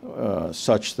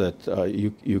such that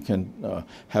you can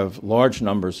have large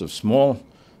numbers of small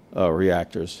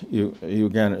reactors. You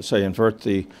again say invert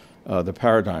the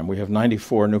paradigm. We have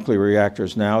 94 nuclear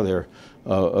reactors now. They're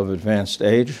of advanced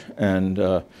age, and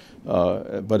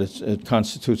but it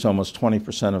constitutes almost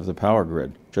 20% of the power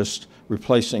grid. Just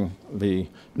replacing the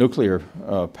nuclear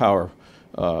power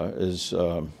is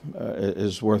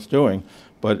worth doing.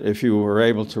 But if you were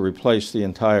able to replace the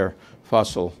entire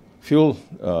fossil fuel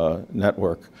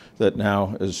network that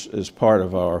now is part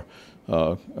of our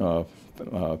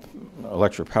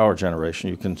electric power generation,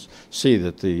 you can see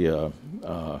that the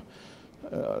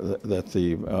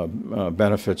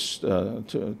benefits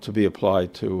to be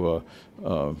applied to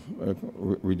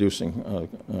reducing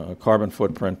carbon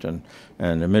footprint and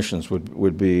emissions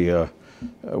would be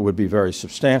very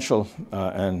substantial.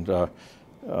 In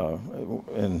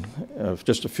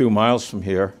just a few miles from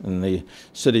here, in the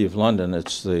city of London,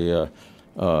 it's the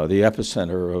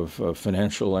epicenter of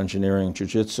financial engineering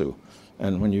jiu-jitsu.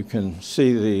 And when you can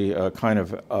see the kind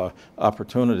of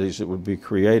opportunities that would be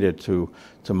created to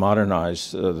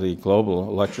modernize the global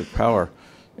electric power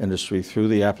industry through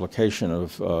the application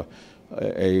of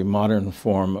a modern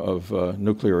form of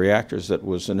nuclear reactors that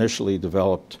was initially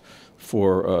developed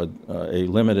for a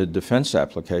limited defense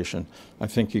application, I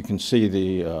think you can see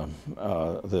the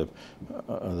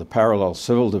parallel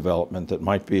civil development that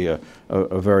might be a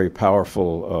very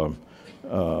powerful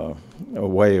a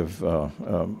way of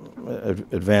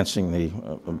advancing the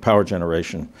power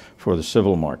generation for the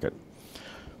civil market.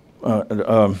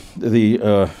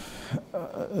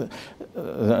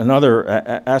 Another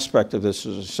aspect of this,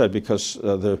 as I said, because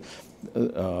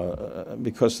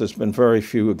there's been very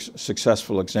few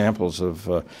successful examples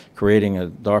of creating a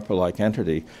DARPA-like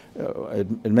entity,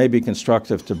 it may be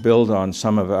constructive to build on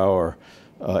some of our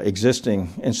existing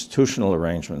institutional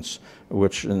arrangements,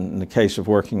 which in the case of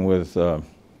working with the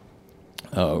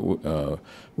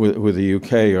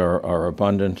UK are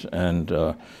abundant and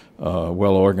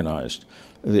well organized.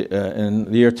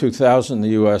 In the year 2000, the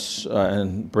U.S.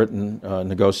 and Britain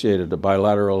negotiated a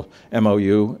bilateral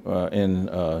MOU in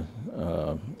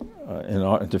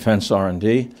defense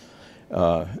R&D.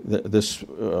 This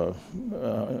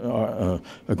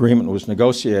agreement was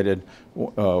negotiated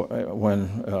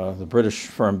when the British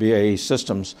firm BAE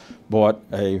Systems bought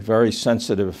a very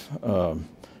sensitive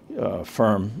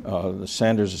firm, the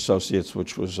Sanders Associates,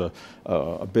 which was a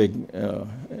big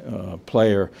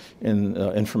player in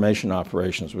information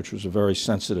operations, which was a very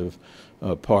sensitive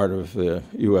part of the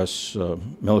U.S.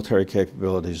 Military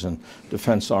capabilities and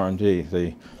defense R&D.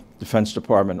 The Defense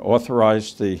Department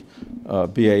authorized the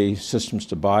BAE Systems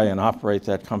to buy and operate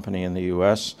that company in the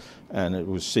U.S., and it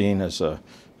was seen as a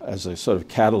sort of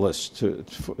catalyst to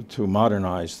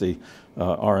modernize the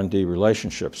R&D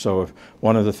relationship. So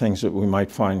one of the things that we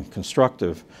might find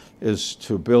constructive is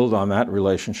to build on that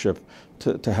relationship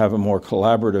to have a more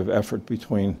collaborative effort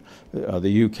between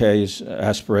the UK's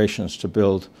aspirations to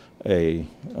build a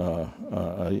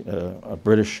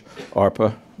British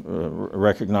ARPA,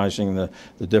 recognizing the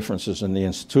differences in the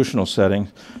institutional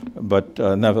setting, but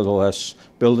nevertheless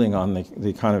building on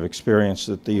the kind of experience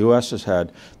that the U.S. has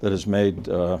had that has made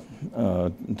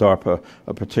DARPA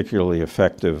a particularly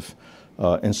effective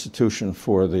institution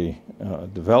for the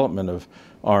development of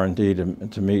R&D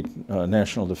to meet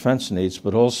national defense needs,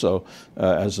 but also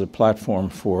as a platform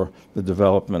for the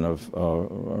development of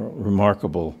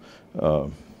remarkable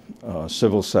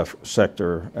civil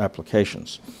sector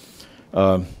applications.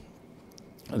 The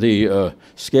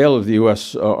scale of the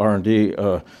U.S. R&D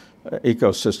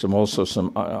ecosystem also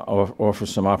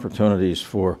offers some opportunities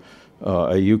for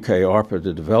a UK ARPA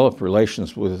to develop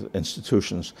relations with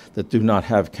institutions that do not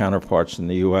have counterparts in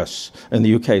the U.S. and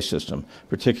the UK system,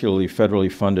 particularly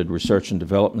federally funded research and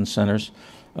development centers.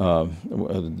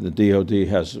 The DoD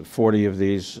has 40 of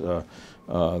these. The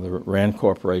RAND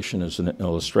Corporation is an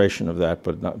illustration of that,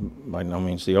 but not by no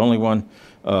means the only one.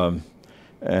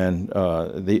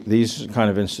 These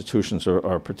kind of institutions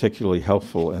are particularly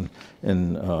helpful in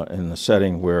the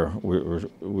setting where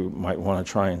we might want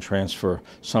to try and transfer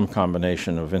some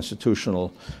combination of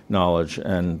institutional knowledge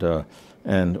and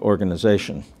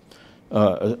organization.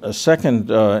 A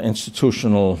second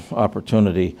institutional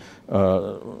opportunity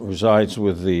resides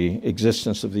with the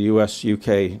existence of the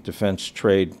U.S.-UK Defense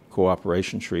Trade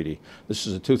Cooperation Treaty. This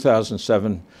is a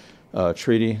 2007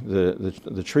 treaty.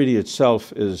 The treaty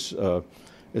itself is a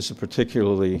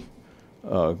particularly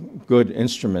good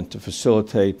instrument to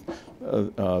facilitate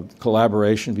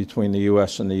collaboration between the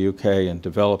U.S. and the U.K. in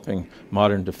developing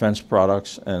modern defense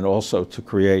products, and also to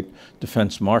create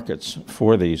defense markets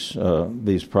for these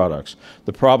products.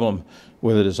 The problem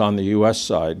with it is on the U.S.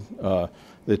 side.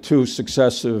 The two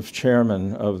successive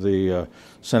chairmen of the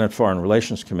Senate Foreign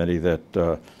Relations Committee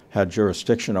that had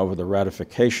jurisdiction over the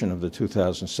ratification of the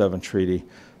 2007 treaty,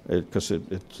 because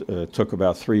it took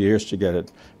about 3 years to get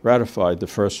it ratified. The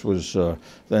first was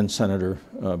then Senator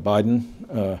Biden,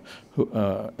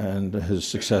 and his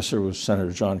successor was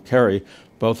Senator John Kerry,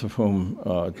 both of whom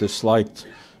disliked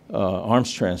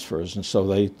arms transfers, and so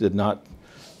they did not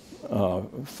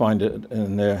find it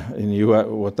in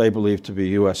what they believed to be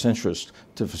U.S. interest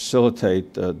to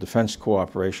facilitate defense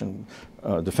cooperation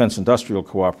defense industrial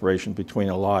cooperation between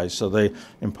allies. So they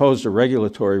imposed a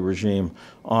regulatory regime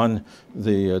on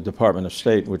the Department of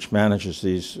State, which manages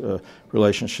these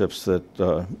relationships, that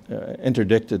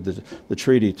interdicted the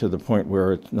treaty to the point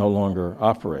where it no longer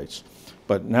operates.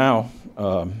 But now,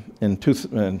 in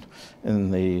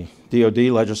the DoD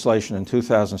legislation in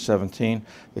 2017,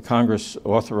 the Congress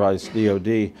authorized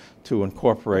DoD to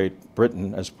incorporate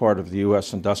Britain as part of the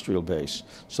U.S. industrial base.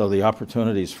 So the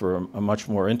opportunities for a much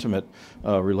more intimate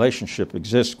relationship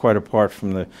exist, quite apart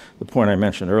from the point I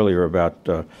mentioned earlier about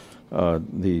the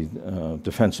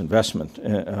defense investment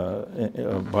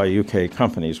by UK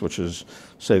companies, which is,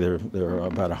 say, there are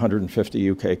about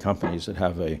 150 UK companies that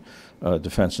have a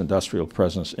defense industrial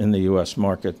presence in the US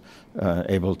market,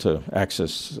 able to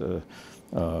access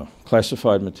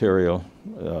classified material,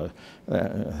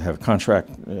 have contract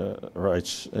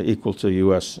rights equal to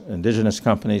US indigenous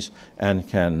companies, and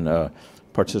can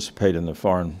participate in the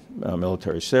foreign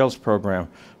military sales program,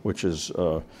 which is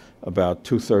about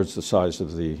 2/3 the size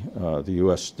of the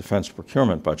U.S. defense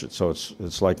procurement budget. So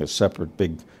it's like a separate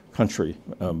big country,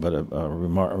 but a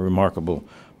remarkable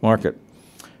market.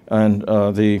 And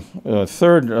the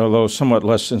third, although somewhat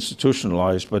less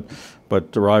institutionalized,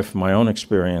 but derived from my own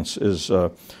experience, is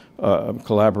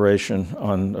collaboration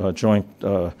on joint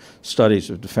studies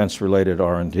of defense-related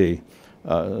R&D.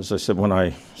 As I said, when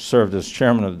I served as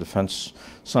chairman of the Defense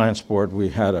Science Board, we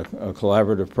had a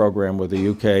collaborative program with the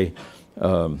UK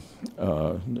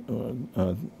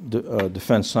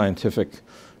Defense Scientific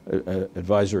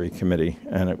Advisory Committee,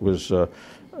 and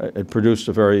it produced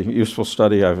a very useful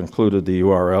study. I've included the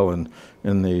URL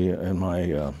in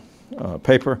my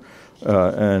paper,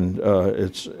 and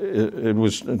it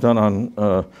was done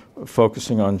on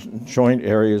focusing on joint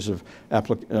areas of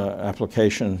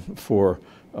application for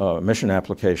mission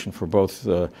application for both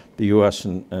the U.S.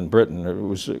 and Britain.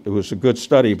 It was a good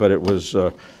study, but it was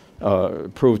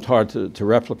proved hard to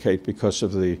replicate because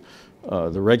of the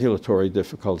regulatory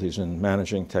difficulties in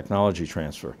managing technology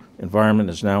transfer. Environment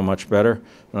is now much better,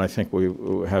 and I think we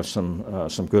have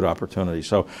some good opportunities.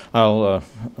 So I'll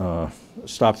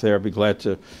stop there. Be glad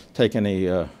to take any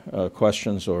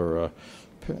questions or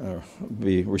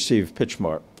receive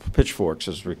pitchforks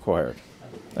as required.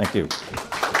 Thank you.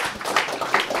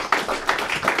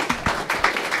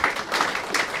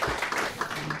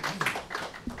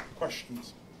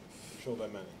 Questions? I'm sure there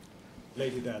are many.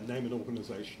 Lady there, name and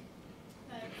organisation.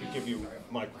 We give you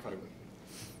a microphone.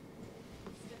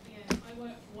 I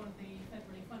work for one of the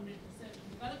federally funded research and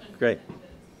development Great.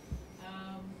 centres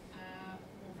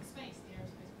for space, the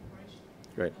Aerospace Corporation.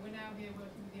 Great. And we're now here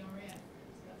working with the RAF,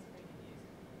 so that's very good news.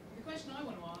 The question I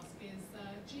want to ask is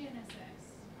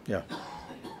GNSS. Yeah.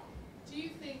 Do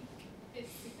you think it's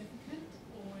significant,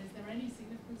 or is there any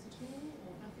significance at all,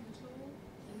 or nothing at all?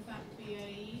 In fact,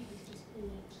 BAE has just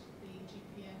bought the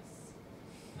GPS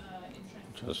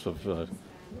interest.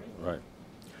 Right.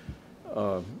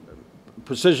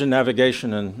 Precision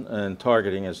navigation and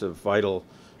targeting is a vital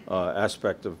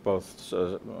aspect of both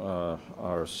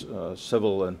our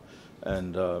civil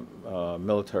and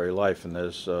military life, and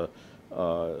there's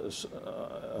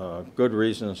good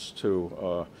reasons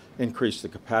to increase the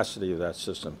capacity of that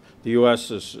system. The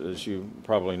U.S., as you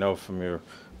probably know from your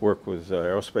work with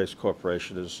Aerospace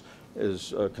Corporation,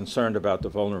 is concerned about the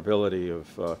vulnerability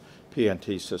of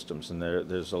PNT systems, and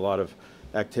there's a lot of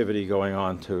activity going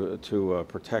on to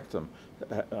protect them.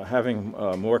 Having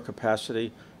more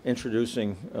capacity,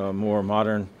 introducing more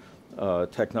modern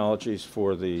technologies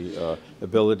for the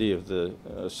ability of the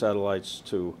satellites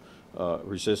to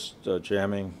resist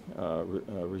jamming,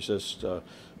 resist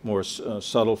more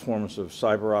subtle forms of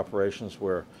cyber operations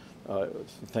where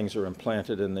things are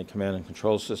implanted in the command and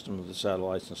control system of the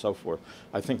satellites and so forth.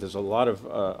 I think there's a lot of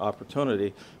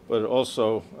opportunity, but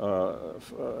also,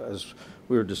 as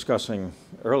we were discussing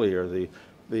earlier,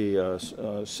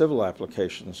 the civil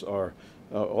applications are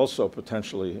also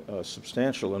potentially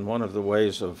substantial, and one of the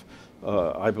ways of,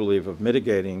 I believe, of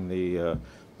mitigating the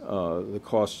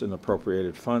cost in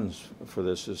appropriated funds for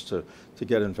this is to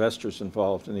get investors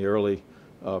involved in the early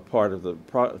part of the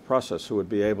process who would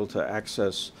be able to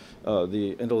access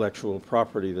the intellectual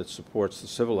property that supports the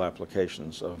civil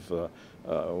applications of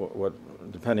what,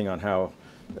 depending on how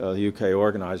the UK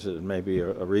organizes it may be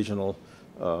a regional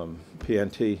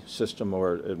PNT system,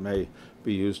 or it may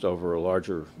be used over a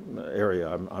larger area.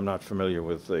 I'm not familiar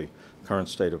with the current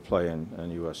state of play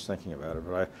in U.S. thinking about it,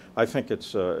 but I think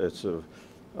it's a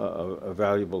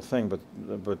valuable thing,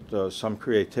 but some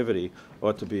creativity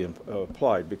ought to be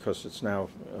applied, because it's now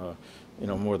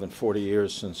more than 40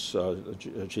 years since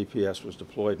GPS was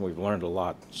deployed, and we've learned a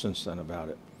lot since then about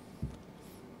it.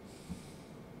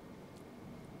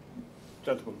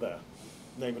 Gentleman there,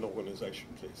 name and organisation,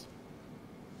 please.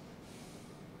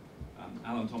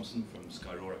 Alan Thompson from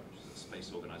Skyrora, which is a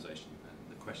space organisation, and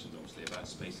the question's obviously about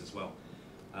space as well.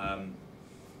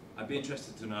 I'd be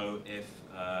interested to know if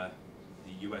the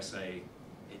USA,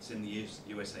 it's in the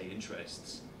USA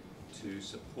interests to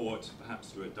support, perhaps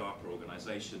through a Darpa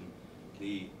organisation,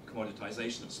 the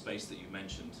commoditisation of space that you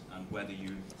mentioned, and whether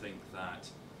you think that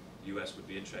the US would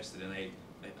be interested in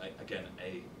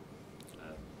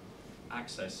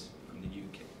access from the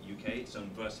UK, its own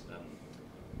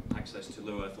access to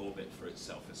low Earth orbit for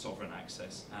itself, its sovereign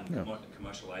access, and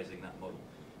commercializing that model.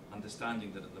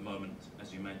 Understanding that at the moment,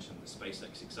 as you mentioned, the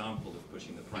SpaceX example of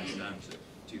pushing the price down to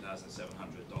 $2,700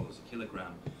 a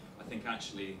kilogram, I think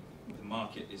actually the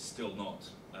market is still not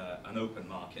an open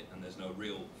market, and there's no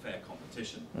real fair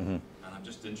competition. And I'm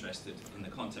just interested in the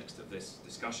context of this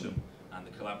discussion and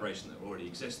the collaboration that already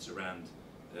exists around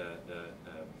the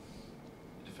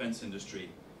defense industry,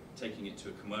 taking it to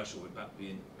a commercial, would that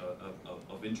be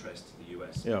of interest to the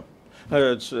US? Yeah,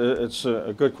 it's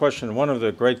a good question. One of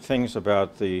the great things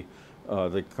about the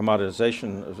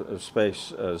commoditization of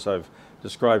space, as I've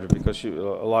described it, because a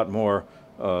lot more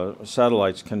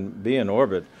satellites can be in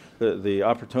orbit, the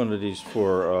opportunities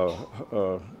for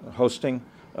hosting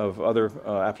of other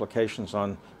applications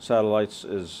on satellites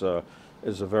is a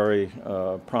very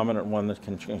prominent one that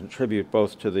can contribute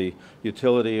both to the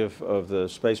utility of the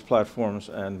space platforms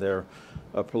and their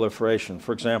proliferation.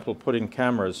 For example, putting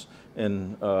cameras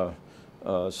in,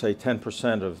 say,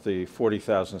 10% of the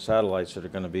 40,000 satellites that are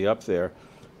going to be up there,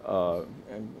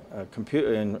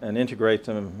 and integrate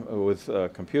them with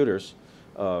computers.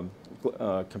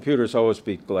 Computers always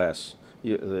beat glass.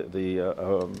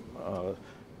 The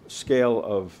scale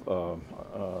of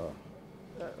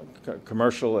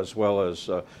commercial as well as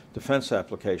defense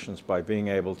applications, by being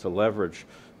able to leverage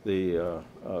the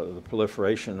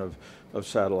proliferation of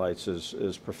satellites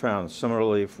is profound.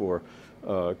 Similarly, for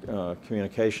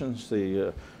communications,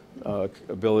 the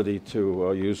ability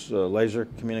to use laser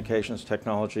communications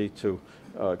technology to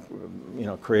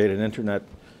create an internet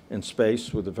in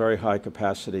space with a very high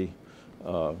capacity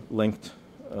links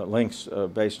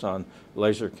based on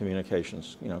laser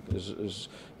communications, is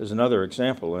another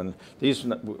example. And these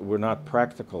were not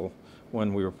practical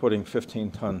when we were putting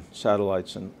 15-ton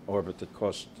satellites in orbit that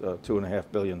cost $2.5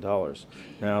 billion.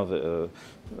 Now,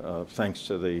 thanks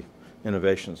to the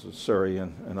innovations of Surrey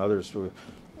and others, the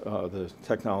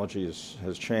technology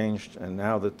has changed, and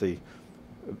now that the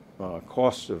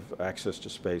cost of access to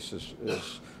space is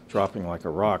dropping like a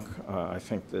rock, I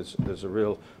think there's a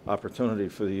real opportunity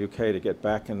for the UK to get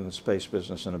back in the space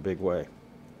business in a big way.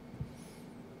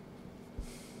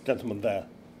 Gentleman there,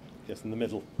 yes, in the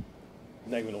middle,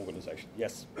 name and organisation,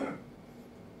 yes. Michael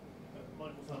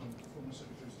Fallon, former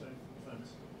Secretary of State for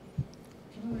Defence.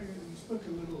 You spoke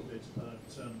a little bit about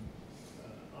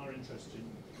our interest in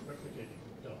replicating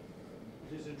Darpa.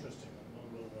 It is interesting that not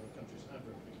a lot of other countries have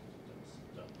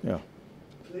replicated Darpa. Yeah.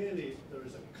 Clearly, there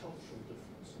is a cultural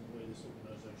difference in the way this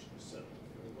organisation is set up.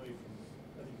 You're away from,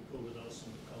 I think you call it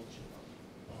arsenal culture,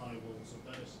 the high walls of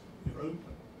Venice. You're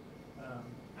open,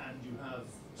 and you have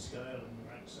scale and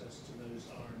access to those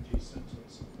R&D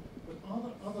centres. But are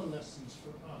there other lessons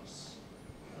for us?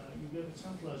 You gave a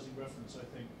tantalising reference, I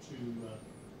think, to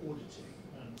auditing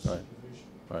and supervision.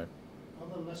 Right.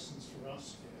 Other lessons for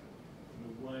us here in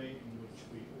the way in which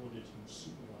we audit and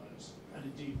supervise, and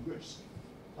indeed risk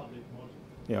public money,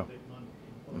 public money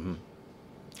in policy?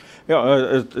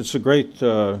 Yeah, it's a great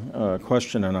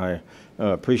question, and I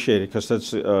appreciate it, because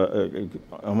that's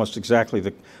almost exactly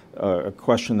the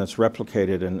question that's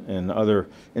replicated in other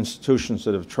institutions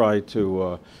that have tried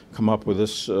to come up with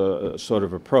this sort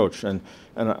of approach. And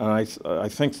I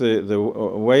think the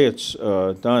way it's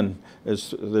done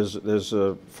is there's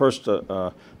first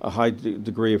a high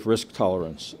degree of risk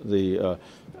tolerance.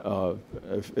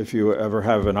 If you ever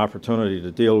have an opportunity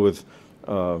to deal with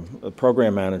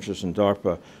program managers in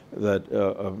Darpa, that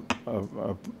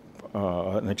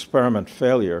an experiment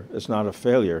failure is not a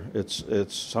failure.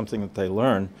 It's something that they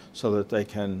learn so that they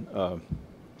can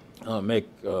make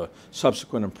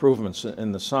subsequent improvements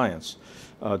in the science.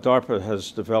 Darpa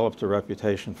has developed a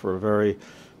reputation for a very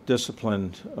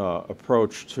disciplined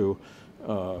approach to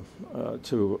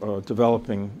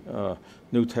developing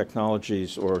new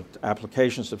technologies or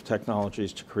applications of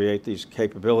technologies to create these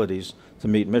capabilities to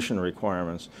meet mission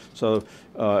requirements. So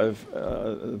if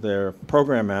they're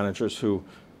program managers who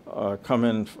come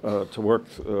in to work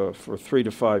for 3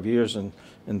 to 5 years in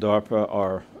Darpa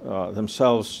are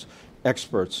themselves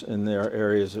experts in their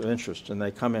areas of interest, and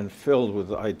they come in filled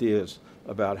with ideas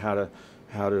about how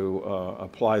how to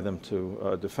apply them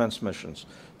to defense missions.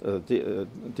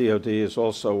 DoD has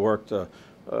also worked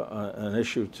an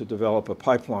issue to develop a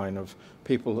pipeline of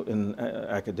people in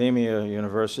academia,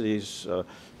 universities,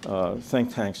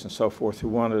 think tanks, and so forth who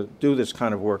want to do this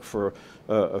kind of work for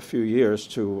a few years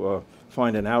to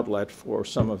find an outlet for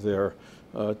some of their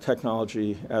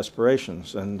technology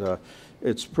aspirations. And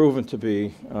it's proven to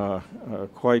be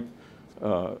quite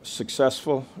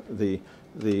successful. The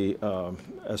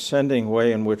ascending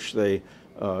way in which they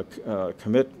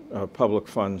commit public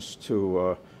funds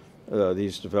to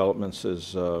these developments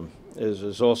is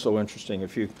also interesting.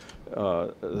 If you,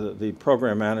 the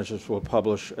program managers will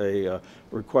publish a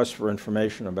request for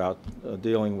information about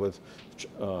dealing with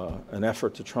an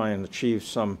effort to try and achieve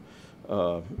some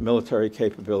military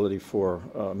capability for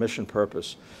mission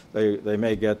purpose. They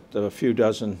may get a few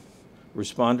dozen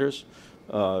responders,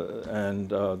 and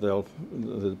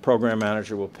the program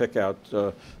manager will pick out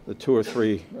the 2 or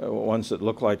 3 ones that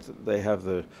look like they have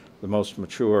the most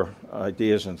mature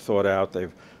ideas and thought out.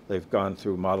 They've gone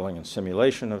through modeling and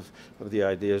simulation of the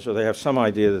ideas, or they have some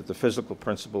idea that the physical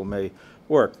principle may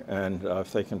work. And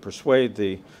if they can persuade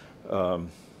the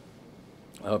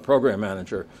program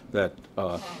manager that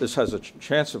this has a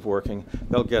chance of working,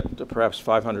 they'll get perhaps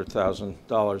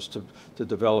 $500,000 to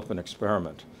develop an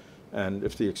experiment. And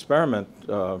if the experiment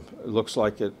looks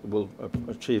like it will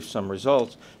achieve some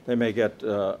results, they may get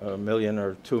 $1 million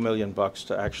or $2 million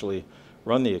to actually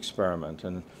run the experiment.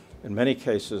 And in many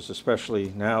cases,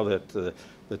 especially now that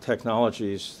the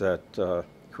technologies that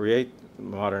create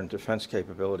modern defense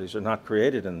capabilities are not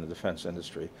created in the defense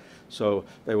industry, so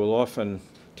they will often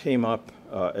team up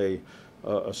a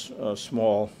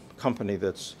small company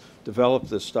that's developed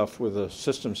this stuff with a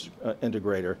systems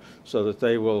integrator, so that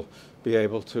they will be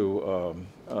able to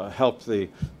help the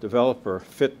developer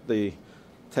fit the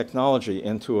technology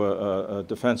into a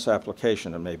defense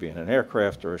application, and maybe in an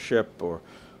aircraft or a ship or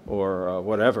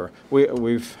whatever.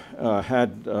 We've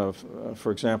had,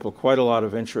 for example, quite a lot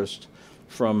of interest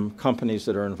from companies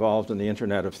that are involved in the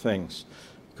Internet of Things,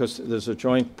 because there's a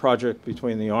joint project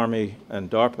between the Army and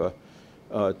Darpa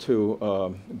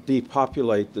to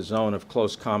depopulate the zone of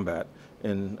close combat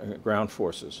in ground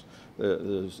forces.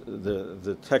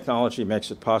 The technology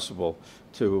makes it possible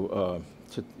to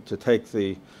take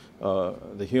the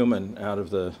human out of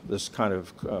this kind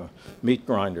of meat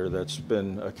grinder that's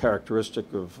been a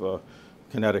characteristic of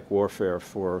kinetic warfare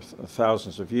for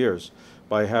thousands of years,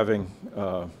 by having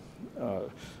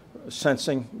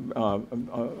sensing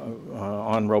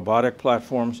on robotic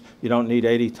platforms. You don't need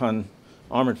 80-ton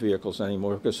armored vehicles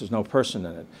anymore because there's no person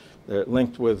in it. They're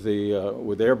linked with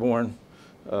airborne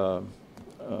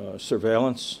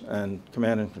surveillance and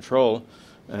command and control,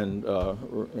 and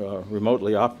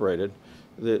remotely operated.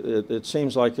 It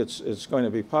seems like it's going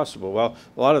to be possible. Well,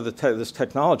 a lot of this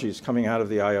technology is coming out of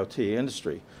the IoT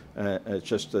industry. It's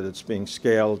just that it's being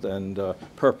scaled and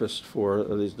purposed for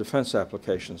these defense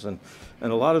applications, and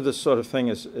a lot of this sort of thing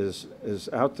is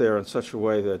out there in such a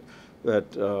way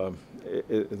that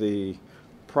the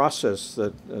process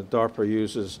that DARPA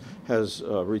uses has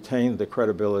retained the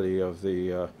credibility of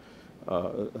the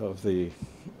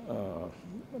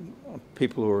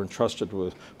people who are entrusted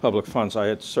with public funds. I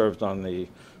had served on the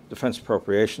Defense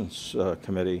Appropriations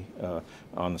Committee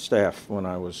on the staff when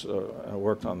I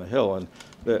worked on the Hill, and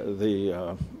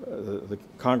the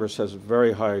Congress has a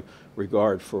very high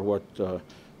regard for what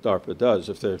DARPA does.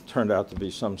 If there turned out to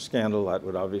be some scandal, that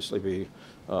would obviously be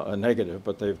a negative,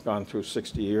 but they've gone through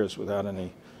 60 years without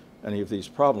any of these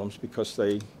problems, because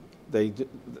there's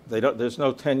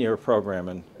no 10-year program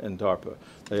in DARPA.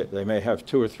 They may have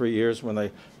 2 or 3 years when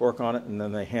they work on it, and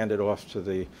then they hand it off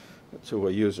to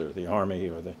a user, the Army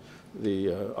or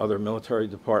the other military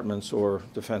departments or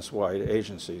defense-wide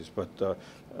agencies. But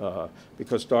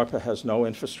because DARPA has no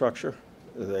infrastructure,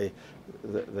 they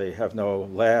have no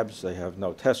labs, they have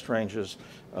no test ranges,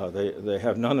 they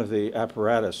have none of the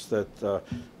apparatus that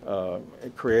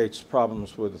it creates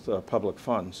problems with public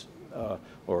funds,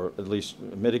 or at least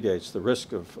mitigates the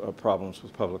risk of problems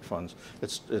with public funds.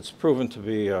 It's proven to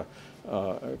be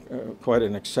quite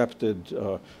an accepted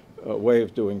way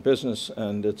of doing business,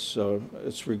 and it's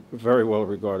very well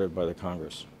regarded by the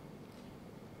Congress.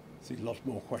 I see lots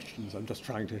more questions. I'm just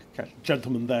trying to catch the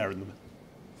gentleman there in the middle.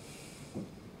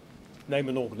 Name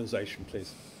and organisation,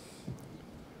 please.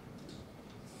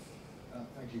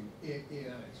 Thank you. Ian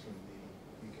Alex from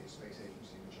the UK Space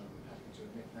Agency, which I'm happy to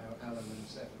admit now Alan and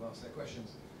Seth have asked their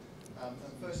questions. And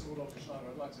first of all, Dr.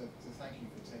 Schneider, I'd like to thank you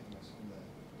for taking us from the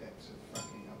depths of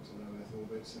fracking up to low Earth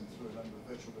orbits and through a number of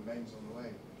virtual domains on the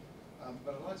way.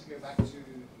 But I'd like to go back to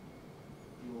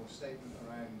your statement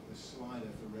around the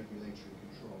slider for regulatory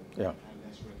control, Yeah. and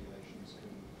less regulations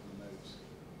can promote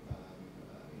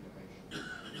innovation.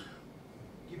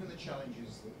 Given the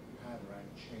challenges that you have around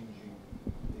changing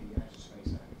the Outer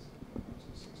Space Act of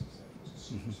 1967 to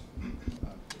suit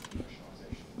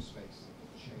commercialisation of space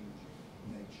and changing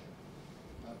nature,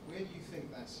 where do you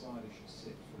think that slider should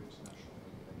sit for international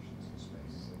regulations in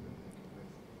space so that they can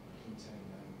both contain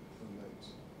and promote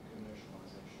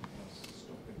commercialisation whilst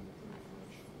stopping the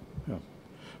proliferation?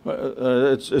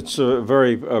 It's a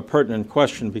very pertinent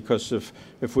question, because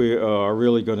if we are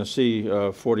really going to see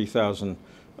 40,000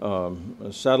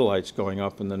 satellites going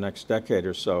up in the next decade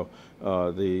or so,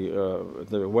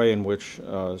 the way in which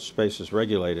space is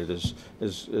regulated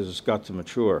is got to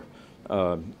mature.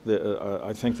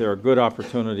 I think there are good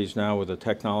opportunities now with the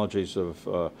technologies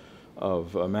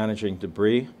of managing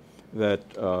debris that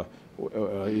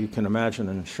you can imagine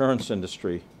an insurance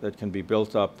industry that can be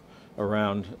built up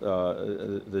around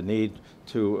the need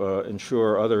to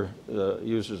ensure other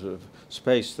users of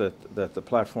space that the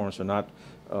platforms are not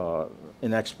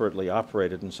inexpertly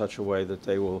operated in such a way that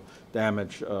they will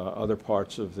damage other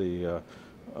parts of the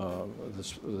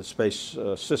space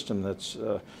system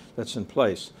that's in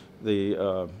place.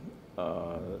 There's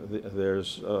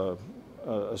a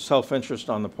self-interest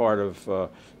on the part of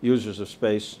users of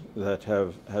space that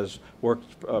has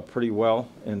worked pretty well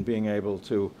in being able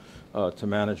to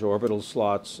manage orbital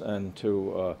slots and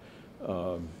to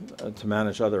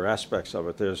manage other aspects of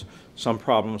it. There's some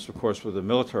problems, of course, with the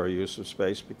military use of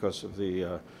space because of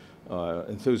the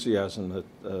enthusiasm that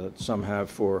some have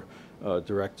for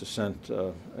direct descent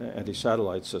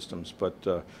anti-satellite systems,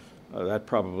 but that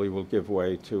probably will give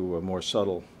way to more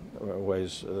subtle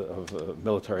ways of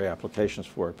military applications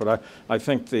for it. But I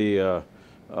think the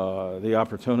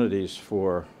opportunities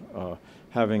for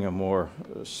having a more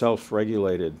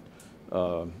self-regulated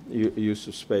use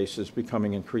of space is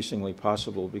becoming increasingly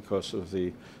possible because of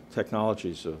the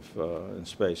technologies in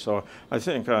space. So I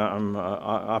think I'm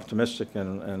optimistic,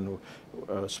 and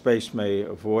space may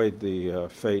avoid the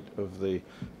fate of the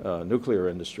nuclear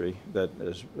industry that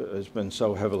has been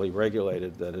so heavily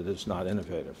regulated that it is not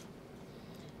innovative.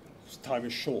 Time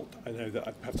is short. I know that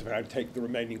I have to take the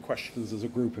remaining questions as a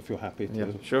group if you're happy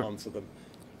to sure. answer them.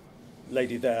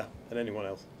 Lady there, and anyone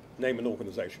else. Name and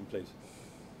organisation, please.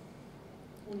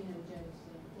 James,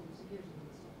 Former Security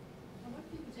Minister. I wonder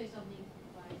if you could say something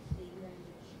about the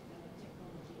range of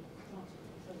technology transfer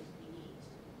controls being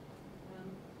used.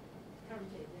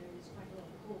 Currently, there is quite a lot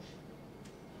of caution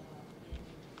in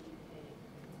the UK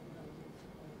development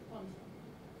of quantum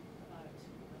about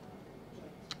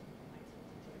joint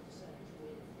research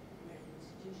with American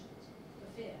institutions for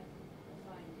fear of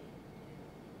finding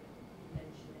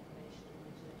invention, innovation, and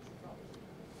intellectual property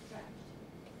trapped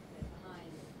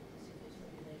behind serious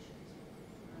regulations,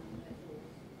 and therefore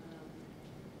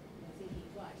thinking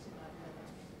twice about whether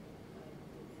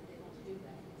they want to do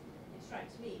that. It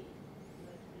strikes me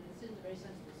that this isn't a very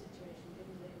sensible situation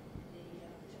given the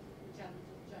challenge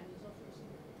that the Chinese offer us.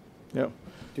 Yeah.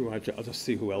 Do you want I'll just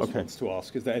see who else wants to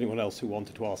ask. Is there anyone else who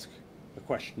wanted to ask a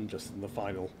question just in the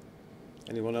final?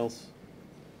 Anyone else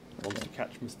wants to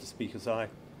catch Mr. Speaker's eye?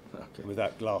 Okay.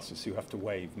 Without glasses, you have to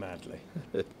wave madly.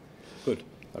 Good. Okay.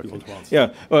 You want to answer?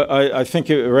 Yeah, well, I think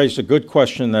it raised a good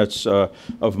question that's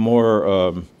of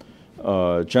more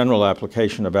general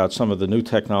application about some of the new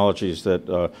technologies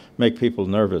that make people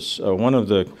nervous. One of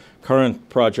the current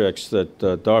projects that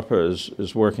Darpa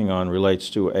is working on relates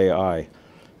to AI.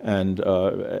 And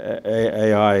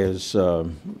AI has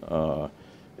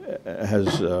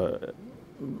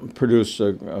produced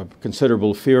a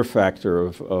considerable fear factor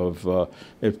of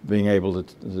it being able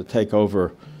to take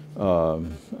over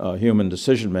human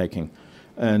decision making,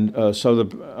 and so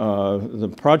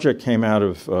the project came out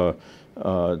of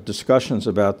discussions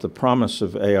about the promise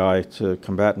of AI to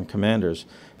combatant commanders,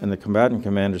 and the combatant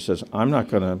commander says, "I'm not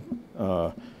going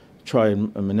to try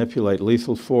and manipulate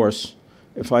lethal force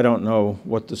if I don't know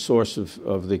what the source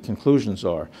of the conclusions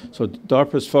are." So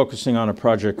DARPA is focusing on a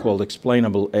project called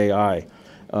Explainable AI,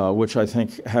 which I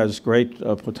think has great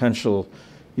potential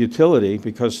utility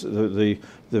because the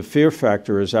fear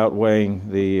factor is outweighing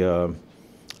the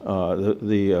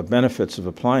benefits of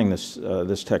applying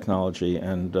this technology,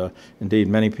 and indeed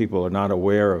many people are not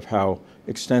aware of how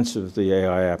extensive the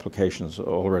AI applications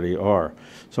already are.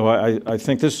 So I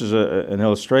think this is an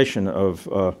illustration of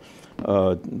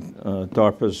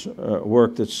DARPA's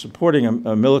work that's supporting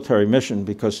a military mission,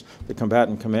 because the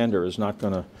combatant commander is not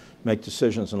going to make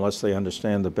decisions unless they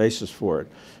understand the basis for it.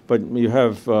 But you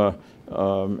have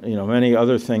many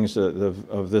other things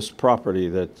of this property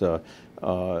that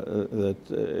that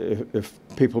if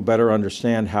people better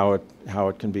understand how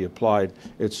it can be applied,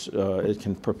 it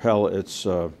can propel its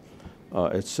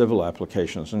civil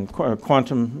applications. And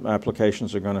quantum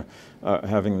applications are going to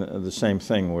having the same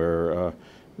thing, where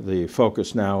the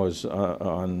focus now is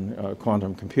on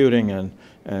quantum computing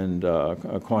and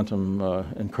quantum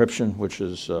encryption, which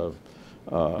is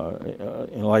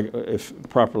like, if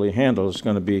properly handled, is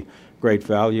going to be great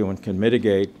value and can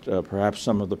mitigate perhaps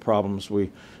some of the problems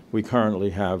we currently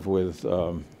have with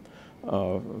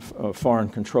foreign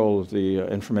control of the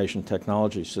information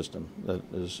technology system. That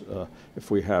is,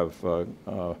 if we have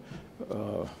the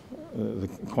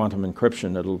quantum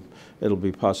encryption, it'll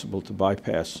be possible to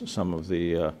bypass some of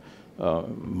the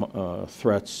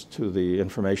threats to the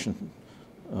information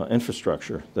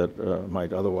infrastructure that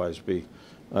might otherwise be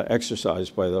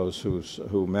exercised by those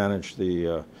who manage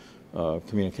the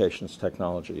communications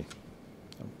technology.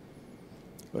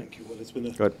 Thank you. Well, it's been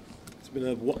a Good.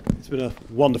 It's been a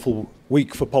wonderful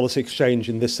week for policy exchange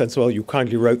in this sense. Well, you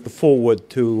kindly wrote the foreword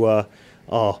to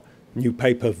our new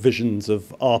paper, Visions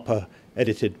of ARPA,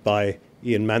 edited by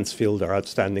Ian Mansfield, our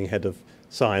outstanding head of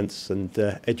science and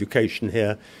education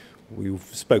here. We've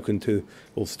spoken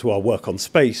also to our work on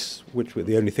space, which we're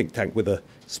the only think tank with a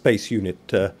space unit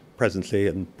presently,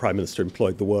 and Prime Minister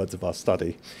employed the words of our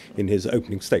study in his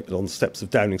opening statement on the steps of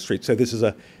Downing Street. So this is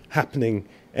a happening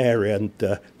area, and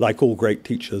like all great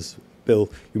teachers,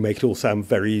 Bill, you make it all sound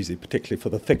very easy, particularly for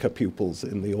the thicker pupils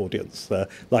in the audience.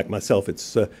 Like myself,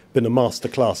 it's been a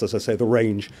masterclass. As I say, the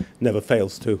range never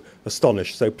fails to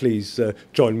astonish. So please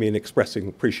join me in expressing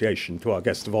appreciation to our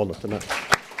guest of honour tonight.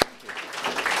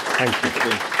 Thank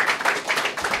you.